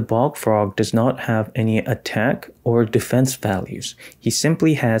that the bog frog does not have any attack or defense values. He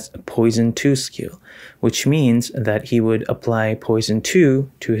simply has a poison 2 skill, which means that he would apply poison 2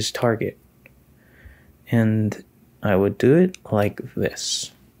 to his target. And I would do it like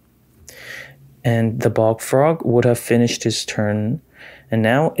this. And the bog frog would have finished his turn, and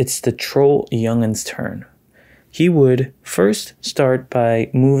now it's the troll youngin's turn. He would first start by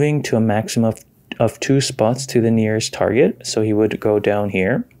moving to a maximum of 2 spots to the nearest target, so he would go down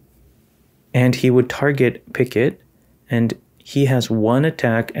here. And he would target Picket, and he has 1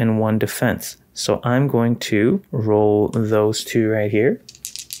 attack and 1 defense. So I'm going to roll those 2 right here.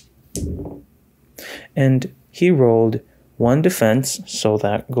 And he rolled 1 defense, so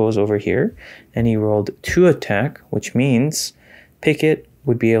that goes over here. And he rolled 2 attack, which means Picket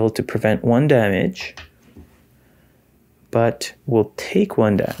would be able to prevent 1 damage, but will take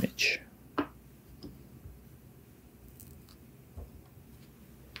 1 damage.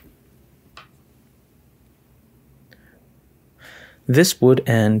 This would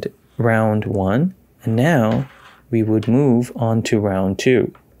end round 1, and now we would move on to round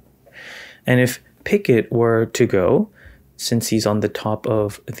 2. And if Picket were to go, since he's on the top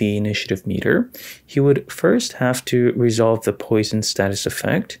of the initiative meter, he would first have to resolve the poison status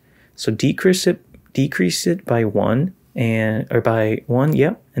effect. So decrease it by 1 and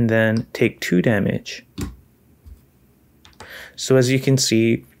and then take 2 damage. So as you can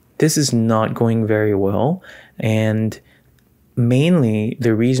see, this is not going very well, and mainly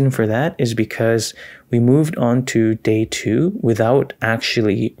the reason for that is because we moved on to day 2 without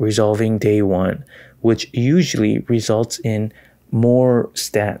actually resolving day 1, which usually results in more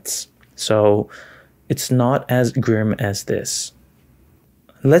stats. So it's not as grim as this.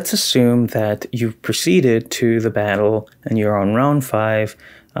 Let's assume that you've proceeded to the battle and you're on round 5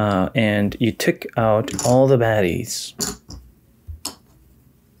 and you took out all the baddies.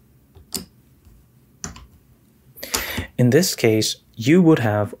 In this case, you would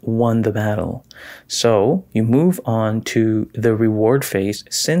have won the battle. So you move on to the reward phase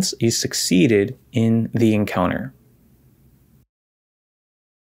since you succeeded in the encounter.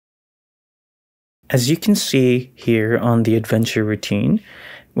 As you can see here on the adventure routine,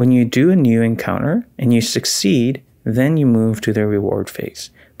 when you do a new encounter and you succeed, then you move to the reward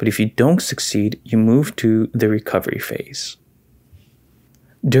phase. But if you don't succeed, you move to the recovery phase.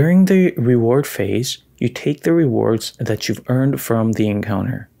 During the reward phase, you take the rewards that you've earned from the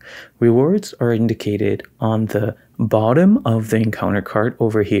encounter. Rewards are indicated on the bottom of the encounter card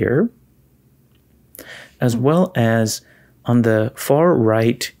over here, as well as on the far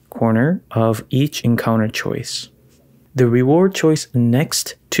right corner of each encounter choice. The reward choice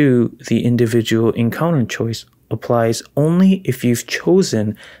next to the individual encounter choice applies only if you've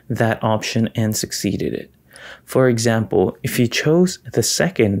chosen that option and succeeded it. For example, if you chose the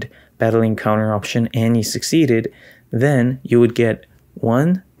second battle encounter option and you succeeded, then you would get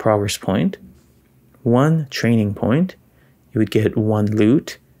 1 progress point, 1 training point, you would get 1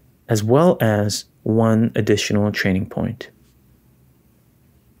 loot, as well as 1 additional training point.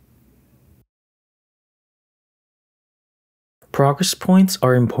 Progress points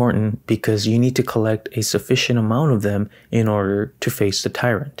are important because you need to collect a sufficient amount of them in order to face the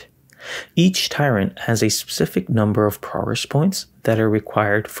tyrant. Each tyrant has a specific number of progress points that are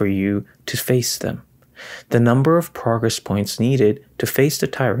required for you to face them. The number of progress points needed to face the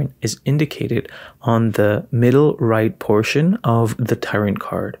tyrant is indicated on the middle right portion of the tyrant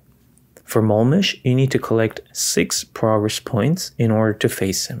card. For Molmish, you need to collect 6 progress points in order to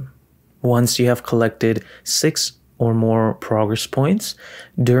face him. Once you have collected 6 or more progress points,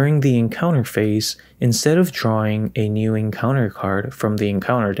 during the encounter phase, instead of drawing a new encounter card from the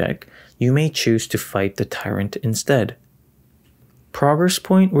encounter deck, you may choose to fight the tyrant instead. Progress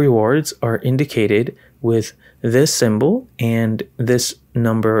point rewards are indicated with this symbol and this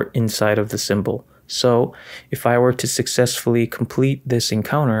number inside of the symbol. So if I were to successfully complete this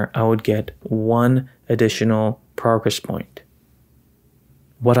encounter, I would get 1 additional progress point.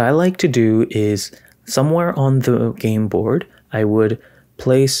 What I like to do is somewhere on the game board, I would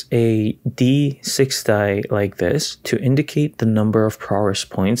place a D6 die like this to indicate the number of progress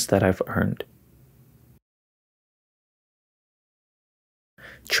points that I've earned.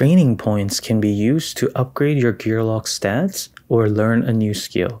 Training points can be used to upgrade your Gearloc stats or learn a new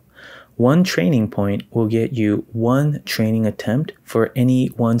skill. 1 training point will get you 1 training attempt for any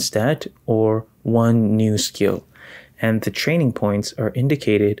 1 stat or 1 new skill, and the training points are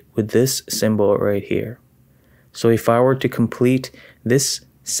indicated with this symbol right here. So if I were to complete this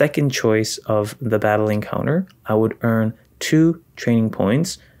second choice of the battle encounter, I would earn 2 training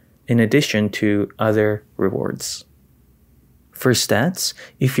points in addition to other rewards. For stats,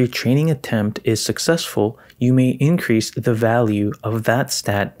 if your training attempt is successful, you may increase the value of that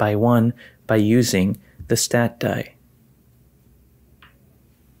stat by 1 by using the stat die.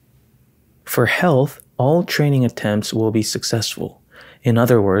 For health, all training attempts will be successful. In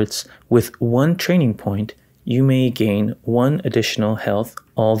other words, with 1 training point, you may gain 1 additional health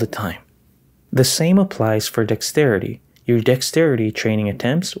all the time. The same applies for dexterity. Your dexterity training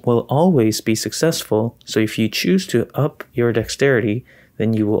attempts will always be successful, so if you choose to up your dexterity,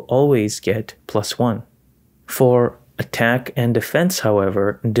 then you will always get +1. For attack and defense,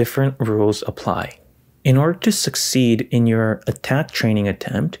 however, different rules apply. In order to succeed in your attack training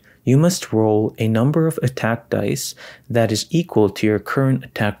attempt, you must roll a number of attack dice that is equal to your current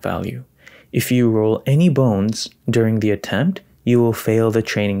attack value. If you roll any bones during the attempt, you will fail the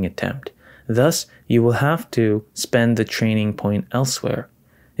training attempt. Thus, you will have to spend the training point elsewhere.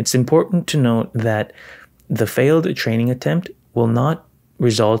 It's important to note that the failed training attempt will not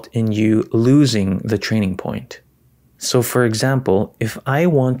result in you losing the training point. So for example, if I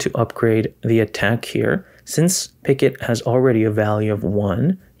want to upgrade the attack here, since Pickett has already a value of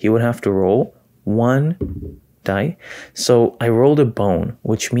 1, he would have to roll 1 die. So I rolled a bone,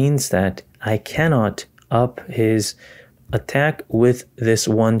 which means that I cannot up his attack with this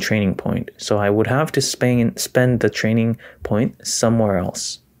 1 training point. So I would have to spend the training point somewhere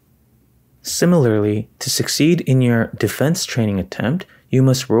else. Similarly, to succeed in your defense training attempt, you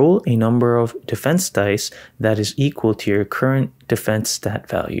must roll a number of defense dice that is equal to your current defense stat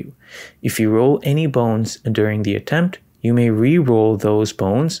value. If you roll any bones during the attempt, you may re-roll those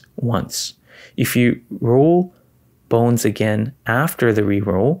bones once. If you roll bones again after the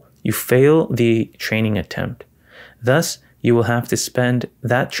re-roll, you fail the training attempt. Thus, you will have to spend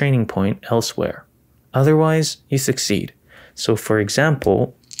that training point elsewhere. Otherwise, you succeed. So for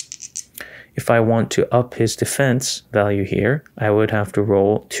example, if I want to up his defense value here, I would have to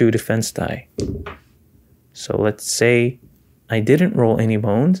roll 2 defense die. So let's say I didn't roll any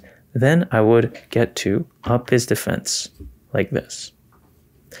bones, then I would get to up his defense like this.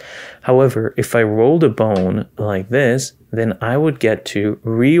 However, if I rolled a bone like this, then I would get to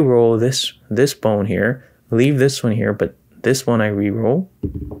re-roll this bone here, leave this one here, but this one I re-roll.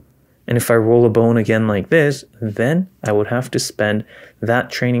 And if I roll a bone again like this, then I would have to spend that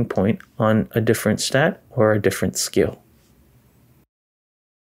training point on a different stat or a different skill.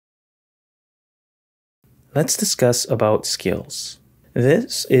 Let's discuss about skills.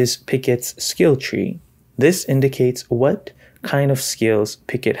 This is Pickett's skill tree. This indicates what kind of skills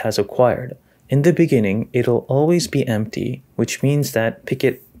Pickett has acquired. In the beginning, it'll always be empty, which means that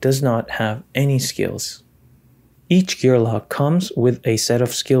Pickett does not have any skills. Each Gearloc comes with a set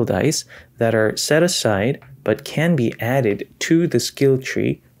of skill dice that are set aside but can be added to the skill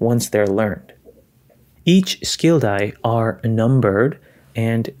tree once they're learned. Each skill die are numbered,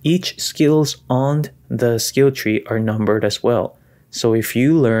 and each skills on the skill tree are numbered as well. So if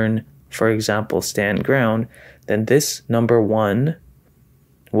you learn, for example, stand ground, then this number 1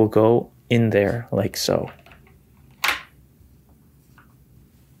 will go in there like so.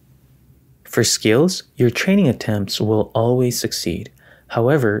 For skills, your training attempts will always succeed.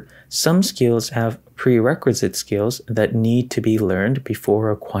 However, some skills have prerequisite skills that need to be learned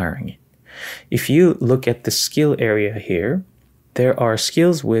before acquiring it. If you look at the skill area here, there are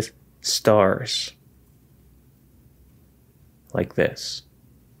skills with stars. like this.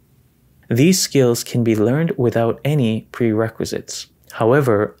 These skills can be learned without any prerequisites.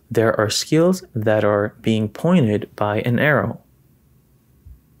 However, there are skills that are being pointed by an arrow.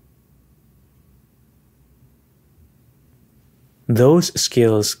 Those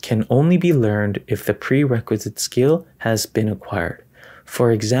skills can only be learned if the prerequisite skill has been acquired.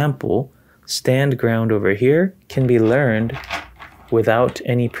 For example, stand ground over here can be learned without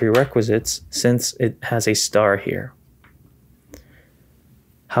any prerequisites since it has a star here.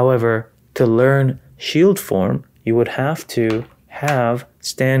 However, to learn shield form, you would have to have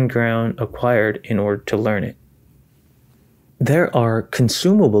stand ground acquired in order to learn it. There are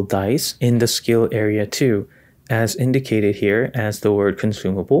consumable dice in the skill area too, as indicated here as the word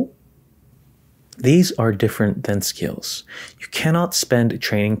consumable. These are different than skills. You cannot spend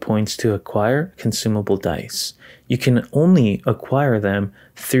training points to acquire consumable dice. You can only acquire them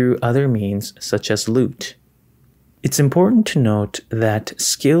through other means such as loot. It's important to note that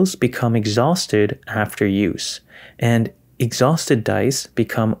skills become exhausted after use, and exhausted dice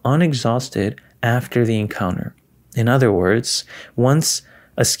become unexhausted after the encounter. In other words, once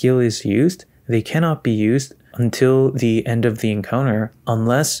a skill is used, they cannot be used until the end of the encounter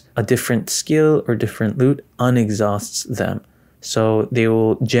unless a different skill or different loot unexhausts them. So they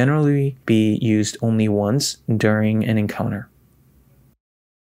will generally be used only once during an encounter.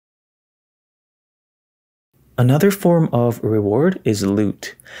 Another form of reward is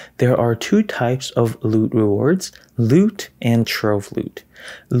loot. There are two types of loot rewards, loot and trove loot.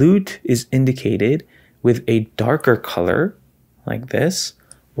 Loot is indicated with a darker color, like this,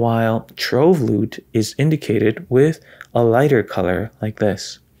 while trove loot is indicated with a lighter color, like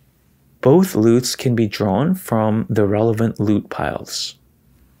this. Both loots can be drawn from the relevant loot piles.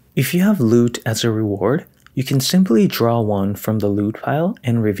 If you have loot as a reward, you can simply draw one from the loot pile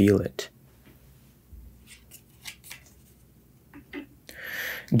and reveal it.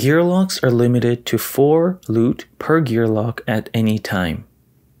 Gearlocs are limited to 4 loot per gearloc at any time.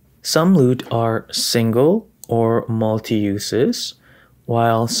 Some loot are single or multi-uses,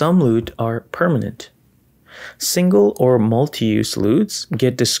 while some loot are permanent. Single or multi-use loots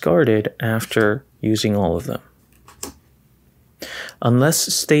get discarded after using all of them.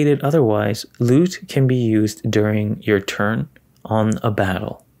 Unless stated otherwise, loot can be used during your turn on a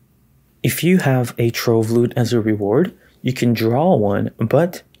battle. If you have a trove loot as a reward, you can draw one,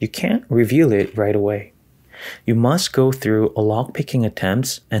 but you can't reveal it right away. You must go through a lockpicking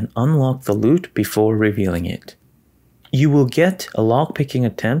attempts and unlock the loot before revealing it. You will get a lockpicking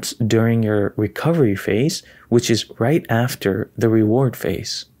attempts during your recovery phase, which is right after the reward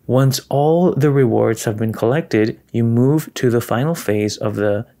phase. Once all the rewards have been collected, you move to the final phase of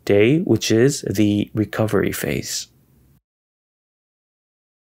the day, which is the recovery phase.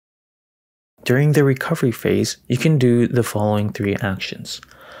 During the recovery phase, you can do the following 3 actions.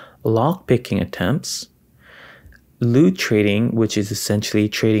 Lockpicking attempts, loot trading, which is essentially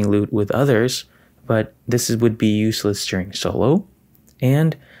trading loot with others, but this would be useless during solo,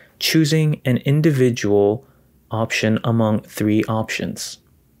 and choosing an individual option among 3 options.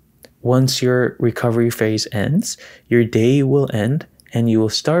 Once your recovery phase ends, your day will end and you will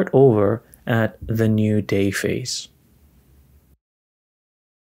start over at the new day phase.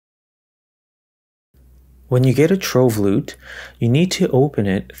 When you get a trove loot, you need to open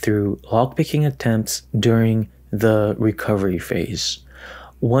it through lockpicking attempts during the recovery phase.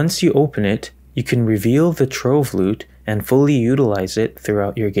 Once you open it, you can reveal the trove loot and fully utilize it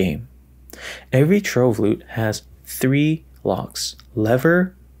throughout your game. Every trove loot has 3 locks: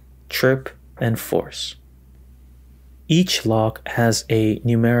 lever, trip, and force. Each lock has a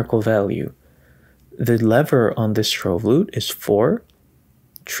numerical value. The lever on this trove loot is 4,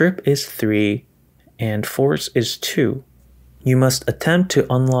 trip is 3, and force is 2. You must attempt to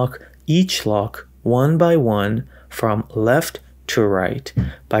unlock each lock one by one from left to right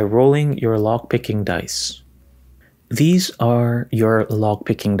by rolling your lockpicking dice. These are your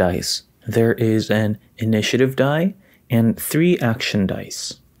lockpicking dice. There is an initiative die and 3 action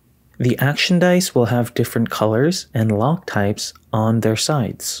dice. The action dice will have different colors and lock types on their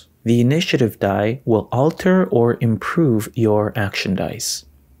sides. The initiative die will alter or improve your action dice.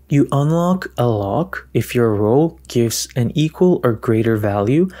 You unlock a lock if your roll gives an equal or greater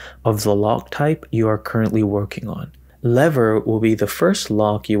value of the lock type you are currently working on. Lever will be the first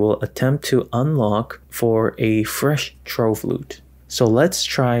lock you will attempt to unlock for a fresh trove loot. So let's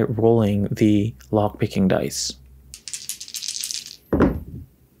try rolling the lockpicking dice.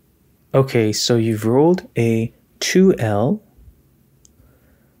 Okay, so you've rolled a 2L,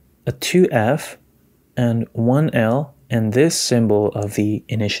 a 2F, and 1L, and this symbol of the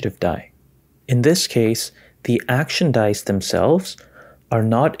initiative die. In this case, the action dice themselves are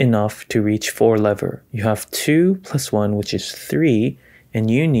not enough to reach 4 lever. You have 2 plus 1, which is 3,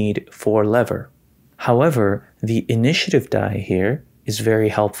 and you need 4 lever. However, the initiative die here is very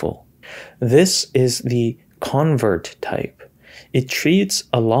helpful. This is the convert type. It treats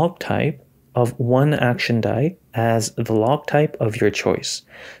a log type of 1 action die as the log type of your choice.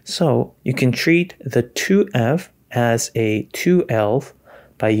 So you can treat the 2F as a 2L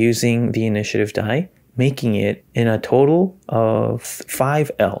by using the initiative die, making it in a total of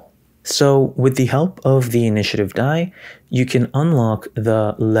 5L. So with the help of the initiative die, you can unlock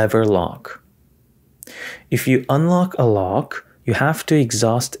the lever lock. If you unlock a lock, you have to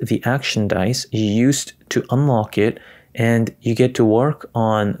exhaust the action dice you used to unlock it, and you get to work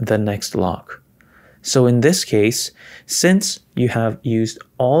on the next lock. So in this case, since you have used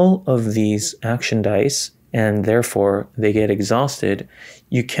all of these action dice and therefore they get exhausted,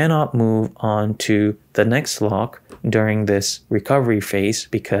 you cannot move on to the next lock during this recovery phase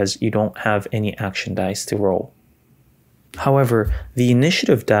because you don't have any action dice to roll. However, the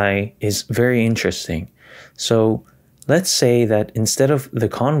initiative die is very interesting. So let's say that instead of the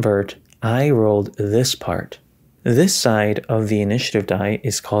convert, I rolled this part. This side of the initiative die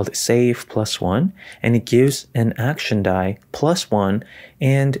is called save +1, and it gives an action die +1,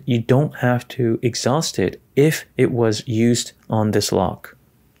 and you don't have to exhaust it if it was used on this lock.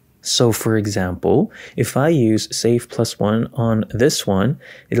 So for example, if I use save +1 on this one,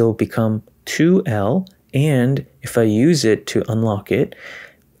 it'll become 2L, and if I use it to unlock it,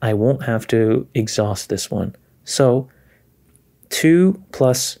 I won't have to exhaust this one. So 2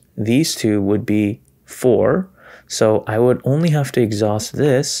 plus these 2 would be 4. So I would only have to exhaust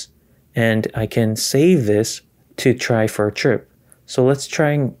this, and I can save this to try for a trip. So let's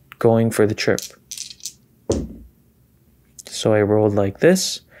try going for the trip. So I rolled like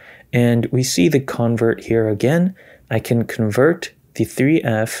this, and we see the convert here again. I can convert the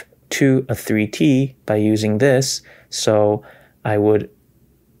 3F to a 3T by using this, so I would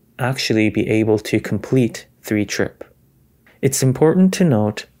actually be able to complete 3 trip. It's important to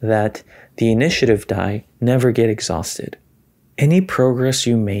note that the initiative die never get exhausted. Any progress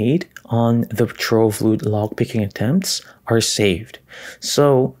you made on the Trove Loot lockpicking attempts are saved,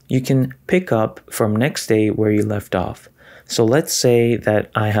 so you can pick up from next day where you left off. So let's say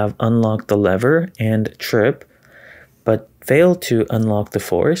that I have unlocked the lever and trip, but failed to unlock the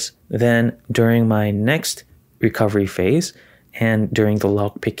force. Then during my next recovery phase and during the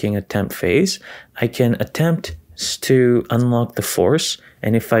lockpicking attempt phase, I can attempt to unlock the force,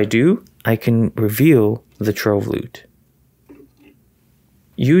 and if I do, I can reveal the Trove Loot.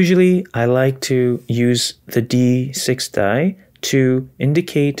 Usually, I like to use the D6 die to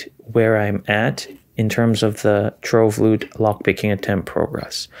indicate where I'm at in terms of the Trove Loot lockpicking attempt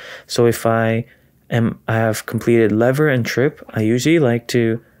progress. So if I have completed lever and trip, I usually like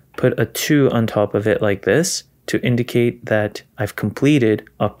to put a 2 on top of it like this to indicate that I've completed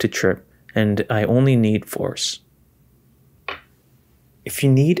up to trip and I only need force. If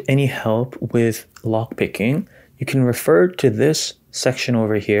you need any help with lockpicking, you can refer to this section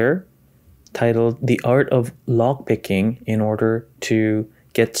over here titled The Art of Lockpicking in order to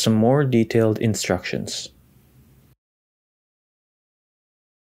get some more detailed instructions.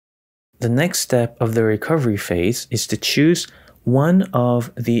 The next step of the recovery phase is to choose one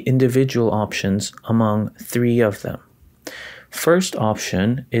of the individual options among 3 of them. First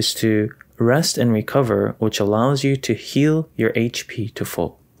option is to rest and recover, which allows you to heal your HP to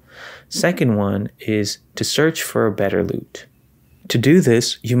full. Second one is to search for a better loot. To do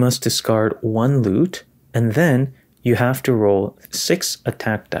this, you must discard 1 loot, and then you have to roll 6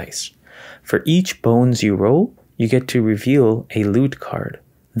 attack dice. For each bones you roll, you get to reveal a loot card.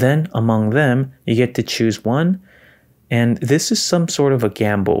 Then among them, you get to choose one, and this is some sort of a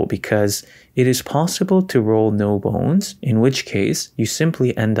gamble because it is possible to roll no bones, in which case you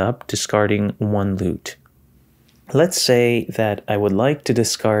simply end up discarding 1 loot. Let's say that I would like to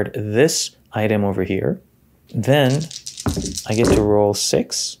discard this item over here. Then I get to roll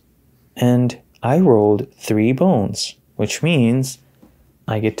 6, and I rolled 3 bones, which means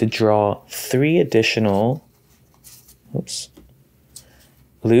I get to draw 3 additional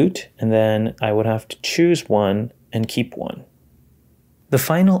loot, and then I would have to choose 1 and keep 1. The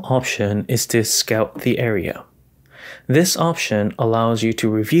final option is to scout the area. This option allows you to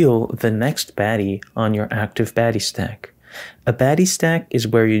reveal the next baddie on your active baddie stack. A baddie stack is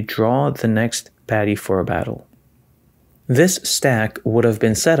where you draw the next baddie for a battle. This stack would have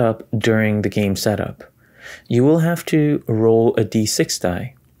been set up during the game setup. You will have to roll a d6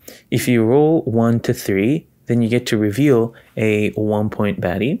 die. If you roll 1 to 3, then you get to reveal a 1-point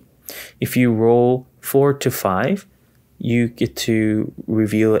baddie. If you roll 4 to 5, you get to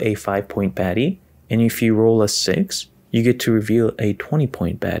reveal a 5-point baddie, and if you roll a 6, you get to reveal a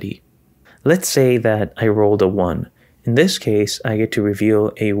 20-point baddie. Let's say that I rolled a 1. In this case, I get to reveal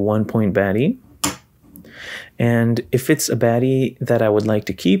a 1-point baddie, and if it's a baddie that I would like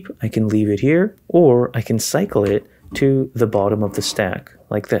to keep, I can leave it here, or I can cycle it to the bottom of the stack,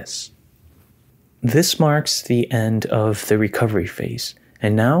 like this. This marks the end of the recovery phase,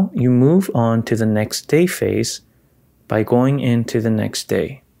 and now you move on to the next day phase by going into the next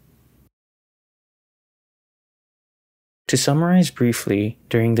day. To summarize briefly,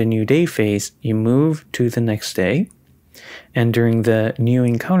 during the new day phase, you move to the next day, and during the new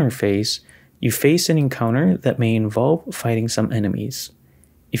encounter phase, you face an encounter that may involve fighting some enemies.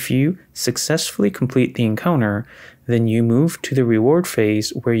 If you successfully complete the encounter, then you move to the reward phase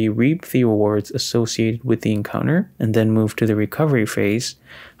where you reap the rewards associated with the encounter and then move to the recovery phase.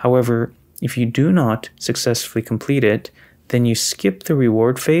 However, if you do not successfully complete it, then you skip the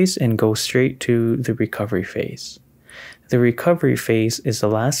reward phase and go straight to the recovery phase. The recovery phase is the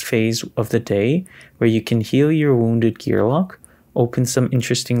last phase of the day where you can heal your wounded Gearloc, open some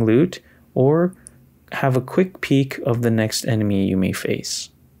interesting loot, or have a quick peek of the next enemy you may face.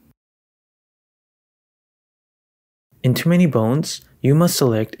 In Too Many Bones, you must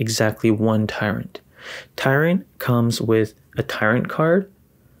select exactly one Tyrant. Tyrant comes with a Tyrant card,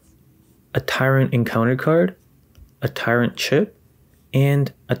 a Tyrant encounter card, a Tyrant chip,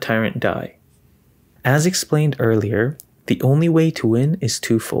 and a Tyrant die. As explained earlier, the only way to win is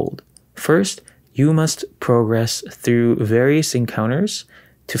twofold. First, you must progress through various encounters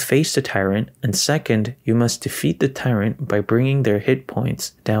to face the Tyrant, and second, you must defeat the Tyrant by bringing their hit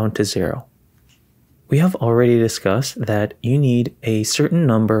points down to 0. We have already discussed that you need a certain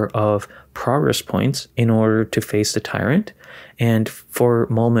number of progress points in order to face the Tyrant, and for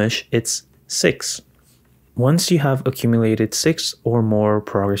Mulmish it's 6. Once you have accumulated 6 or more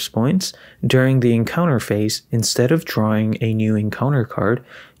progress points, during the encounter phase, instead of drawing a new encounter card,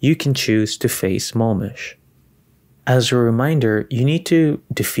 you can choose to face Mulmish. As a reminder, you need to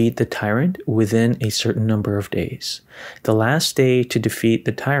defeat the Tyrant within a certain number of days. The last day to defeat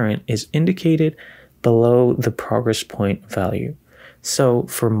the Tyrant is indicated below the progress point value. So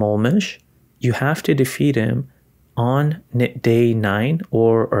for Mulmish, you have to defeat him on day 9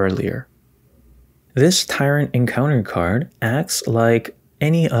 or earlier. This Tyrant encounter card acts like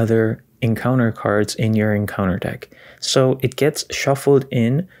any other encounter cards in your encounter deck, so it gets shuffled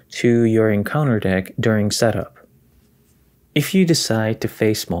in to your encounter deck during setup. If you decide to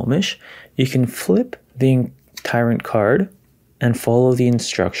face Mulmish, you can flip the Tyrant card and follow the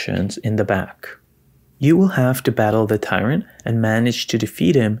instructions in the back. You will have to battle the Tyrant and manage to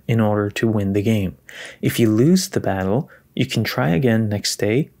defeat him in order to win the game. If you lose the battle, you can try again next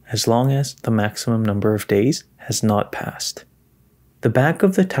day as long as the maximum number of days has not passed. The back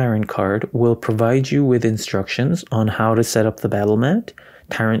of the Tyrant card will provide you with instructions on how to set up the battle mat,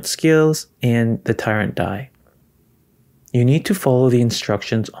 Tyrant skills, and the Tyrant die. You need to follow the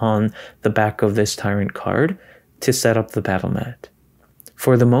instructions on the back of this Tyrant card to set up the battle mat.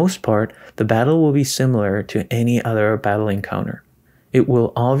 For the most part, the battle will be similar to any other battle encounter. It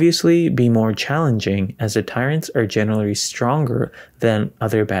will obviously be more challenging as the Tyrants are generally stronger than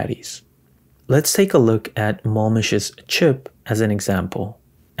other baddies. Let's take a look at Mulmish's chip as an example.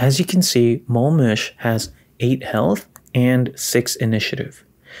 As you can see, Mulmish has 8 health and 6 initiative.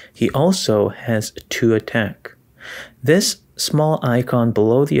 He also has 2 attack. This small icon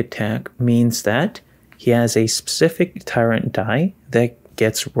below the attack means that he has a specific Tyrant die that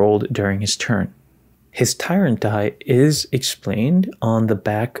gets rolled during his turn. His Tyrant die is explained on the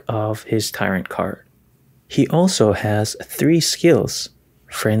back of his Tyrant card. He also has 3 skills: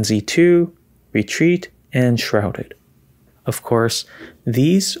 Frenzy 2, Retreat, and Shrouded. Of course,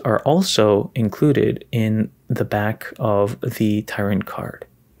 these are also included in the back of the Tyrant card.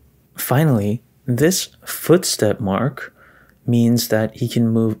 Finally, this footstep mark means that he can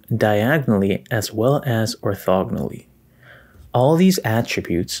move diagonally as well as orthogonally. All these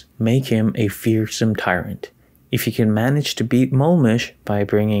attributes make him a fearsome Tyrant. If you can manage to beat Mulmish by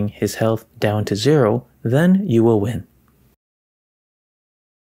bringing his health down to 0, then you will win.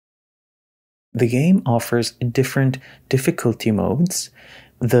 The game offers different difficulty modes,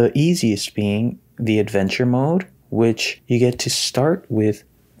 the easiest being the adventure mode, which you get to start with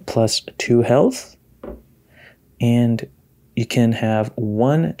 +2 health, and you can have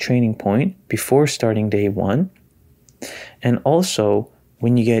 1 training point before starting day 1. And also,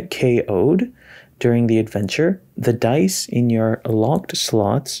 when you get KO'd during the adventure, the dice in your locked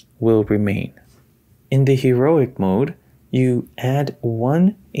slots will remain. In the heroic mode, you add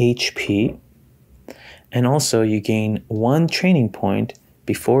 1 HP and also you gain 1 training point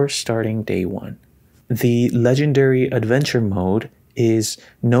before starting day 1. The legendary adventure mode is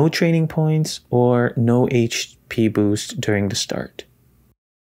no training points or no HP boost during the start.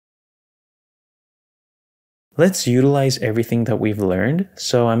 Let's utilize everything that we've learned,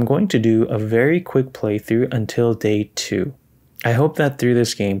 so I'm going to do a very quick playthrough until day 2. I hope that through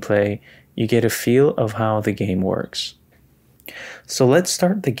this gameplay, you get a feel of how the game works. So let's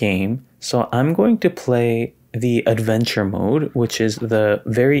start the game. So I'm going to play the adventure mode, which is the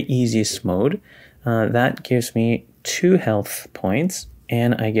very easiest mode. That gives me 2 health points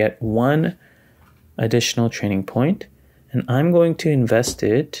and I get 1 additional training point, and I'm going to invest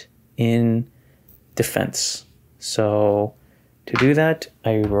it in defense. So to do that,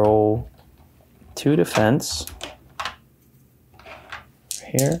 I roll 2 defense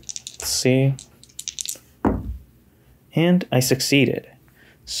here. Let's see. And I succeeded.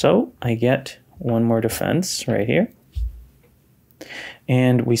 So I get 1 more defense right here.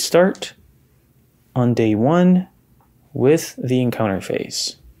 And we start on day 1 with the encounter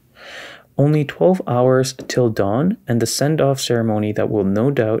phase. Only 12 hours till dawn and the send-off ceremony that will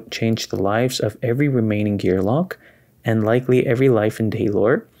no doubt change the lives of every remaining Gearloc and likely every life in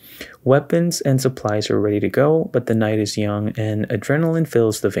Daylor. Weapons and supplies are ready to go, but the night is young and adrenaline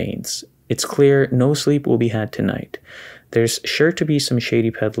fills the veins. It's clear no sleep will be had tonight. There's sure to be some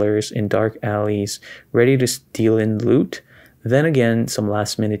shady peddlers in dark alleys ready to steal in loot. Then again, some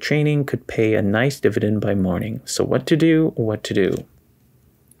last-minute training could pay a nice dividend by morning. So what to do, what to do?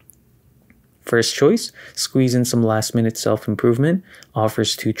 First choice, squeeze in some last-minute self-improvement,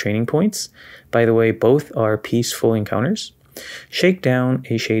 offers 2 training points. By the way, both are peaceful encounters. Shake down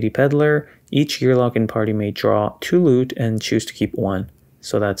a shady peddler. Each Gearloc in party may draw 2 loot and choose to keep 1.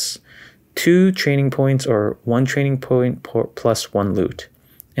 So that's 2 training points or 1 training point plus 1 loot.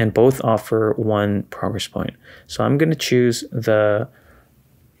 And both offer 1 progress point. So I'm going to choose the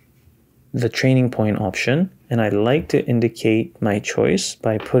training point option, and I like to indicate my choice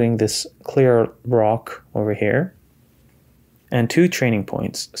by putting this clear rock over here and 2 training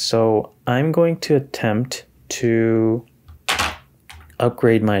points. So I'm going to attempt to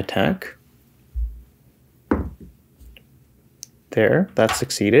upgrade my attack. There, that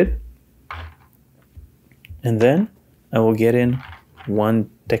succeeded. And then I will get in 1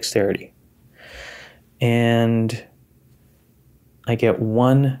 dexterity. And I get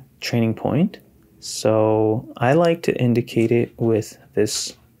 1 training point. So I like to indicate it with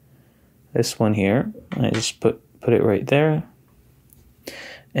this one here. I just put it right there.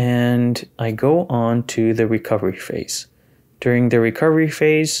 And I go on to the recovery phase. During the recovery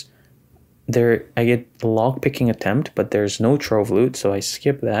phase, I get the lock-picking attempt, but there's no trove loot, so I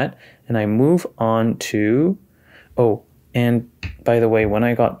skip that. And I move on to... Oh, and by the way, when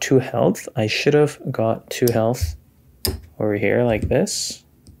I got 2 health, I should have got 2 health over here like this.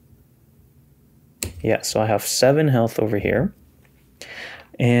 Yeah, so I have 7 health over here.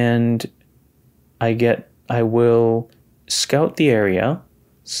 And I will scout the area.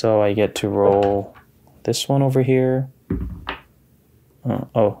 So I get to roll this one over here.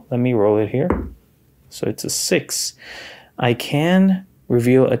 Let me roll it here. So it's a 6. I can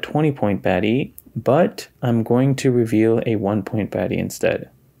reveal a 20-point baddie, but I'm going to reveal a 1-point baddie instead.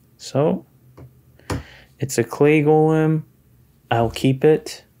 So it's a clay golem. I'll keep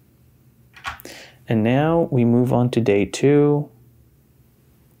it. And now we move on to day 2.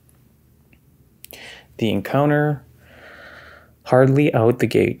 The encounter. Hardly out the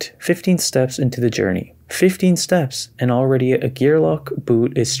gate. 15 steps into the journey. 15 steps, and already a Gearloc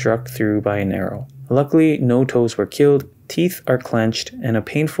boot is struck through by an arrow. Luckily, no toes were killed, teeth are clenched, and a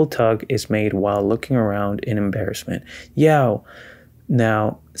painful tug is made while looking around in embarrassment. Yow!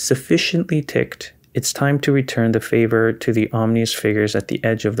 Now, sufficiently ticked, it's time to return the favor to the ominous figures at the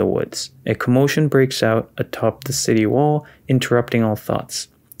edge of the woods. A commotion breaks out atop the city wall, interrupting all thoughts.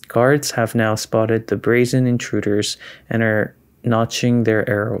 Guards have now spotted the brazen intruders and are notching their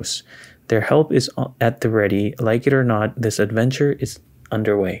arrows. Their help is at the ready. Like it or not, this adventure is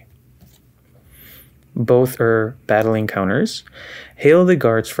underway. Both are battle encounters. Hail the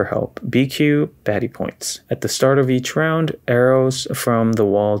guards for help. BQ, baddie points. At the start of each round, arrows from the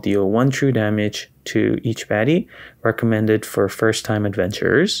wall deal 1 true damage to each baddie, recommended for first-time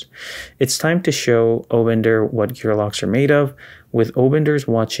adventurers. It's time to show Obender what Gearlocs are made of. With Obenders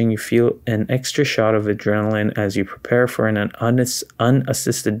watching, you feel an extra shot of adrenaline as you prepare for an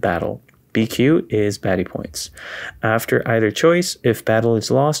unassisted battle. BQ is baddie points. After either choice, if battle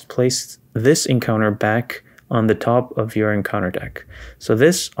is lost, place this encounter back on the top of your encounter deck. So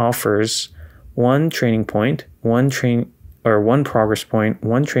this offers 1 training point, 1 progress point,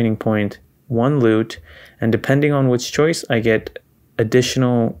 1 training point, 1 loot, and depending on which choice, I get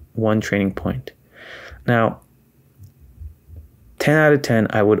additional 1 training point. Now, 10 out of 10,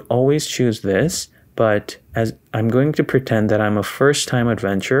 I would always choose this, but as I'm going to pretend that I'm a first-time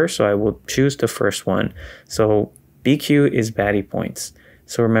adventurer, so I will choose the first one. So BQ is baddie points.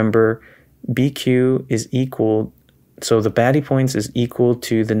 So remember, BQ is equal, so the baddie points is equal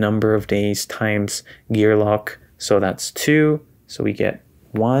to the number of days times Gearloc. So that's 2. So we get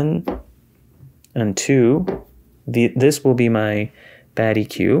 1 and 2. This will be my baddie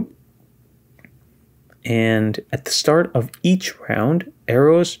queue. And at the start of each round,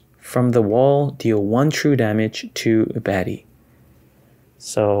 arrows from the wall deal 1 true damage to a baddie.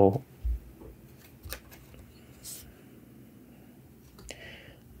 So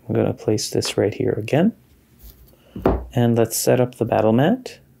I'm going to place this right here again. And let's set up the battle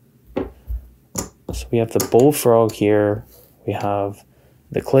mat. So we have the bullfrog here. We have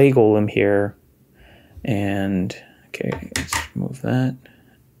the clay golem here. And okay, let's remove that.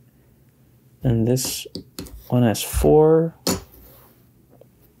 And this one has 4.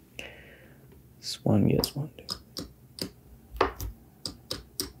 This one gets 1, 2.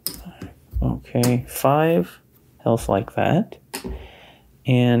 Okay, 5 health like that.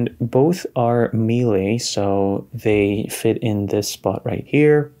 And both are melee, so they fit in this spot right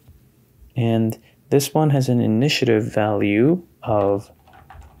here. And this one has an initiative value of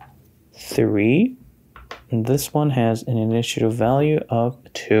 3. And this one has an initiative value of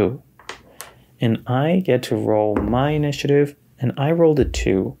 2. And I get to roll my initiative, and I rolled a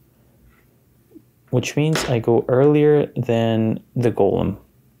 2, which means I go earlier than the golem.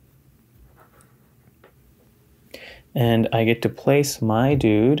 And I get to place my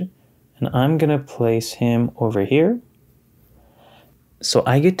dude, and I'm gonna place him over here. So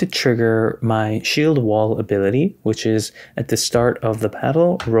I get to trigger my shield wall ability, which is at the start of the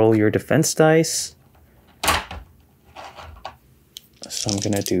battle, roll your defense dice. So I'm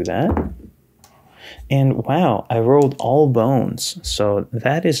gonna do that. And wow, I rolled all bones, so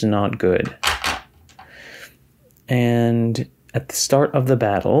that is not good. And at the start of the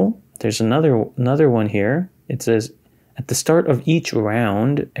battle, there's another one here. It says, at the start of each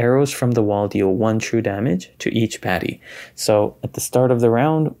round, arrows from the wall deal 1 true damage to each baddie. So at the start of the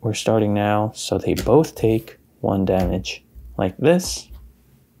round, we're starting now, so they both take 1 damage, like this.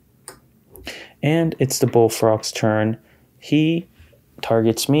 And it's the bullfrog's turn. He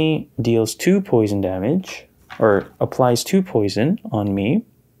targets me, deals 2 poison damage, or applies 2 poison on me.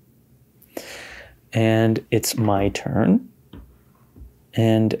 And it's my turn.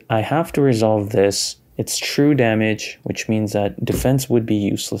 And I have to resolve this. It's true damage, which means that defense would be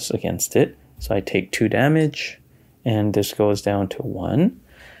useless against it. So I take 2 damage, and this goes down to 1.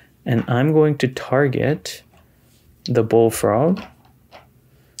 And I'm going to target the bullfrog.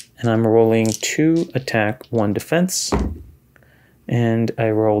 And I'm rolling 2 attack, 1 defense. And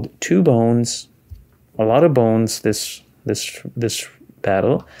I rolled 2 bones, a lot of bones this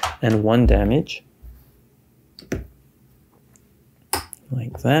battle, and 1 damage.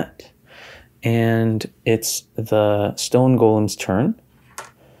 Like that. And it's the stone golem's turn.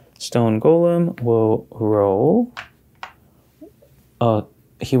 Stone golem will roll.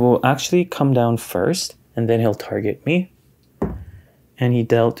 He will actually come down first, and then he'll target me. And he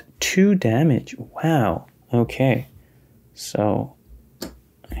dealt 2 damage. Wow. Okay. So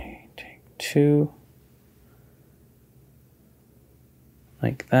I take 2.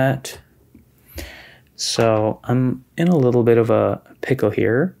 Like that. So I'm in a little bit of a pickle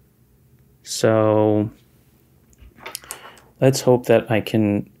here. So let's hope that I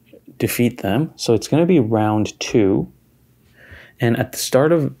can defeat them. So it's going to be round 2. And at the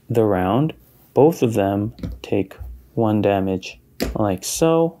start of the round, both of them take 1 damage, like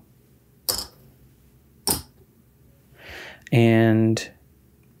so. And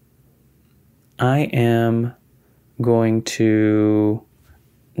I am going to...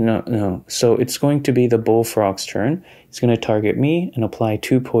 No. So it's going to be the bullfrog's turn. He's going to target me and apply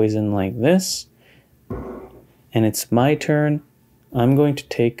 2 poison like this. And it's my turn. I'm going to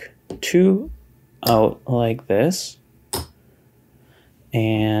take 2 out like this.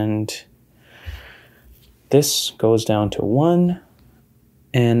 And this goes down to 1.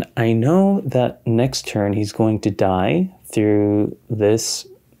 And I know that next turn he's going to die through this,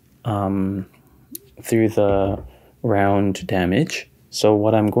 through the round damage. So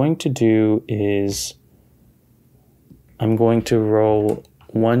what I'm going to do is I'm going to roll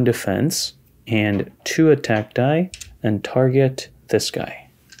 1 defense and 2 attack die and target this guy.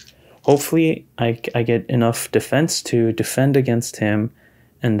 Hopefully I get enough defense to defend against him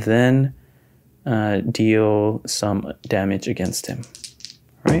and then deal some damage against him.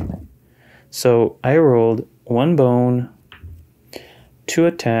 Right? So I rolled 1 bone, 2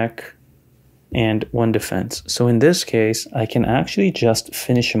 attack, and 1 defense. So in this case, I can actually just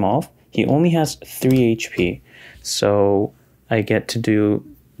finish him off. He only has 3 HP. So I get to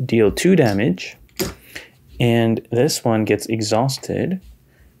deal 2 damage. And this one gets exhausted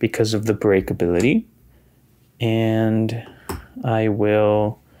because of the break ability. And I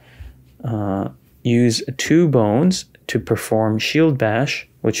will use 2 bones to perform shield bash,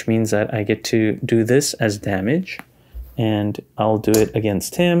 which means that I get to do this as damage. And I'll do it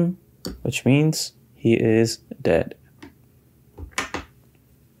against him, which means he is dead.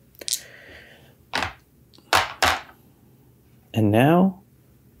 And now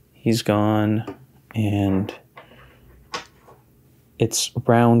he's gone, and it's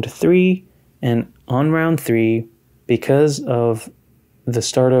round 3. And on round 3, because of the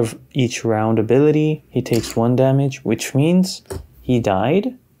start of each round ability, he takes 1 damage, which means he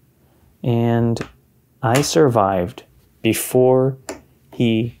died. And I survived before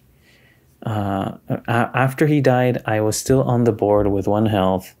he after he died. I was still on the board with 1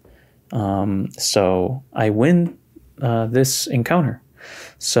 health, so I win this encounter.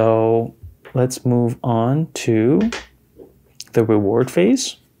 So let's move on to the reward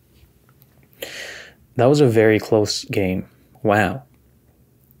phase. That was a very close game. Wow.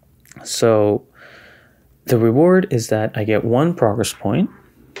 So the reward is that I get 1 progress point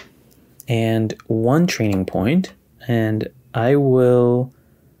and 1 training point, and I would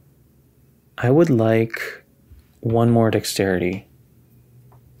like 1 more dexterity.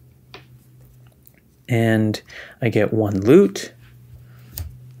 And I get 1 loot.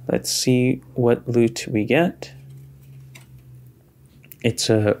 Let's see what loot we get. It's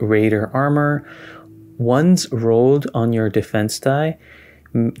a raider armor. Ones rolled on your defense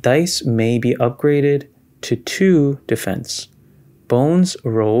dice may be upgraded to 2 defense. Bones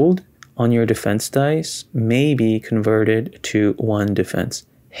rolled on your defense dice may be converted to 1 defense.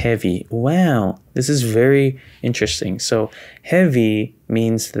 Heavy. Wow, this is very interesting. So heavy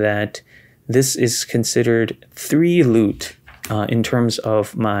means that this is considered 3 loot in terms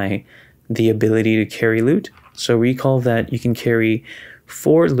of the ability to carry loot. So recall that you can carry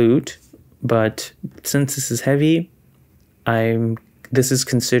 4 loot, but since this is heavy, this is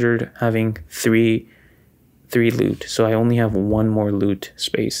considered having 3 loot. So I only have 1 more loot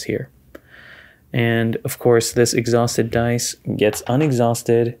space here. And of course, this exhausted dice gets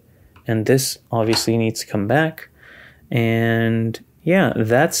unexhausted, and this obviously needs to come back. And yeah,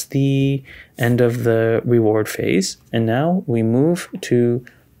 that's the end of the reward phase. And now we move to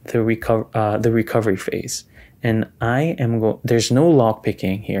the recovery phase. And there's no lock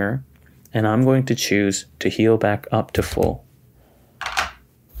picking here, and I'm going to choose to heal back up to full,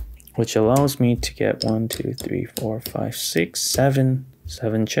 which allows me to get 1, 2, 3, 4, 5, 6,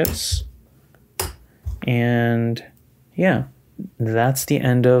 7 chips. And yeah, that's the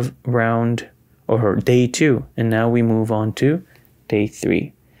end of day 2. And now we move on to day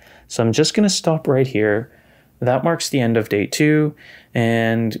 3. So I'm just going to stop right here. That marks the end of day 2.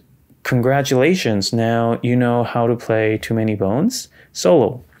 And congratulations, now you know how to play Too Many Bones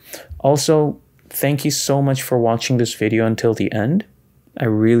solo. Also, thank you so much for watching this video until the end. I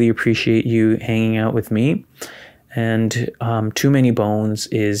really appreciate you hanging out with me. And Too Many Bones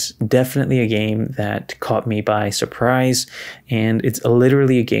is definitely a game that caught me by surprise, and it's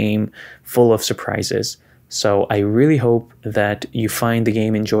literally a game full of surprises. So I really hope that you find the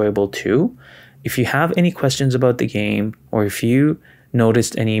game enjoyable too. If you have any questions about the game, or if you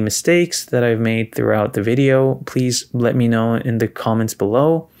noticed any mistakes that I've made throughout the video, please let me know in the comments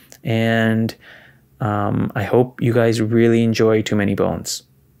below. And I hope you guys really enjoy Too Many Bones.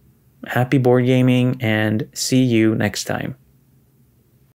 Happy board gaming, and see you next time.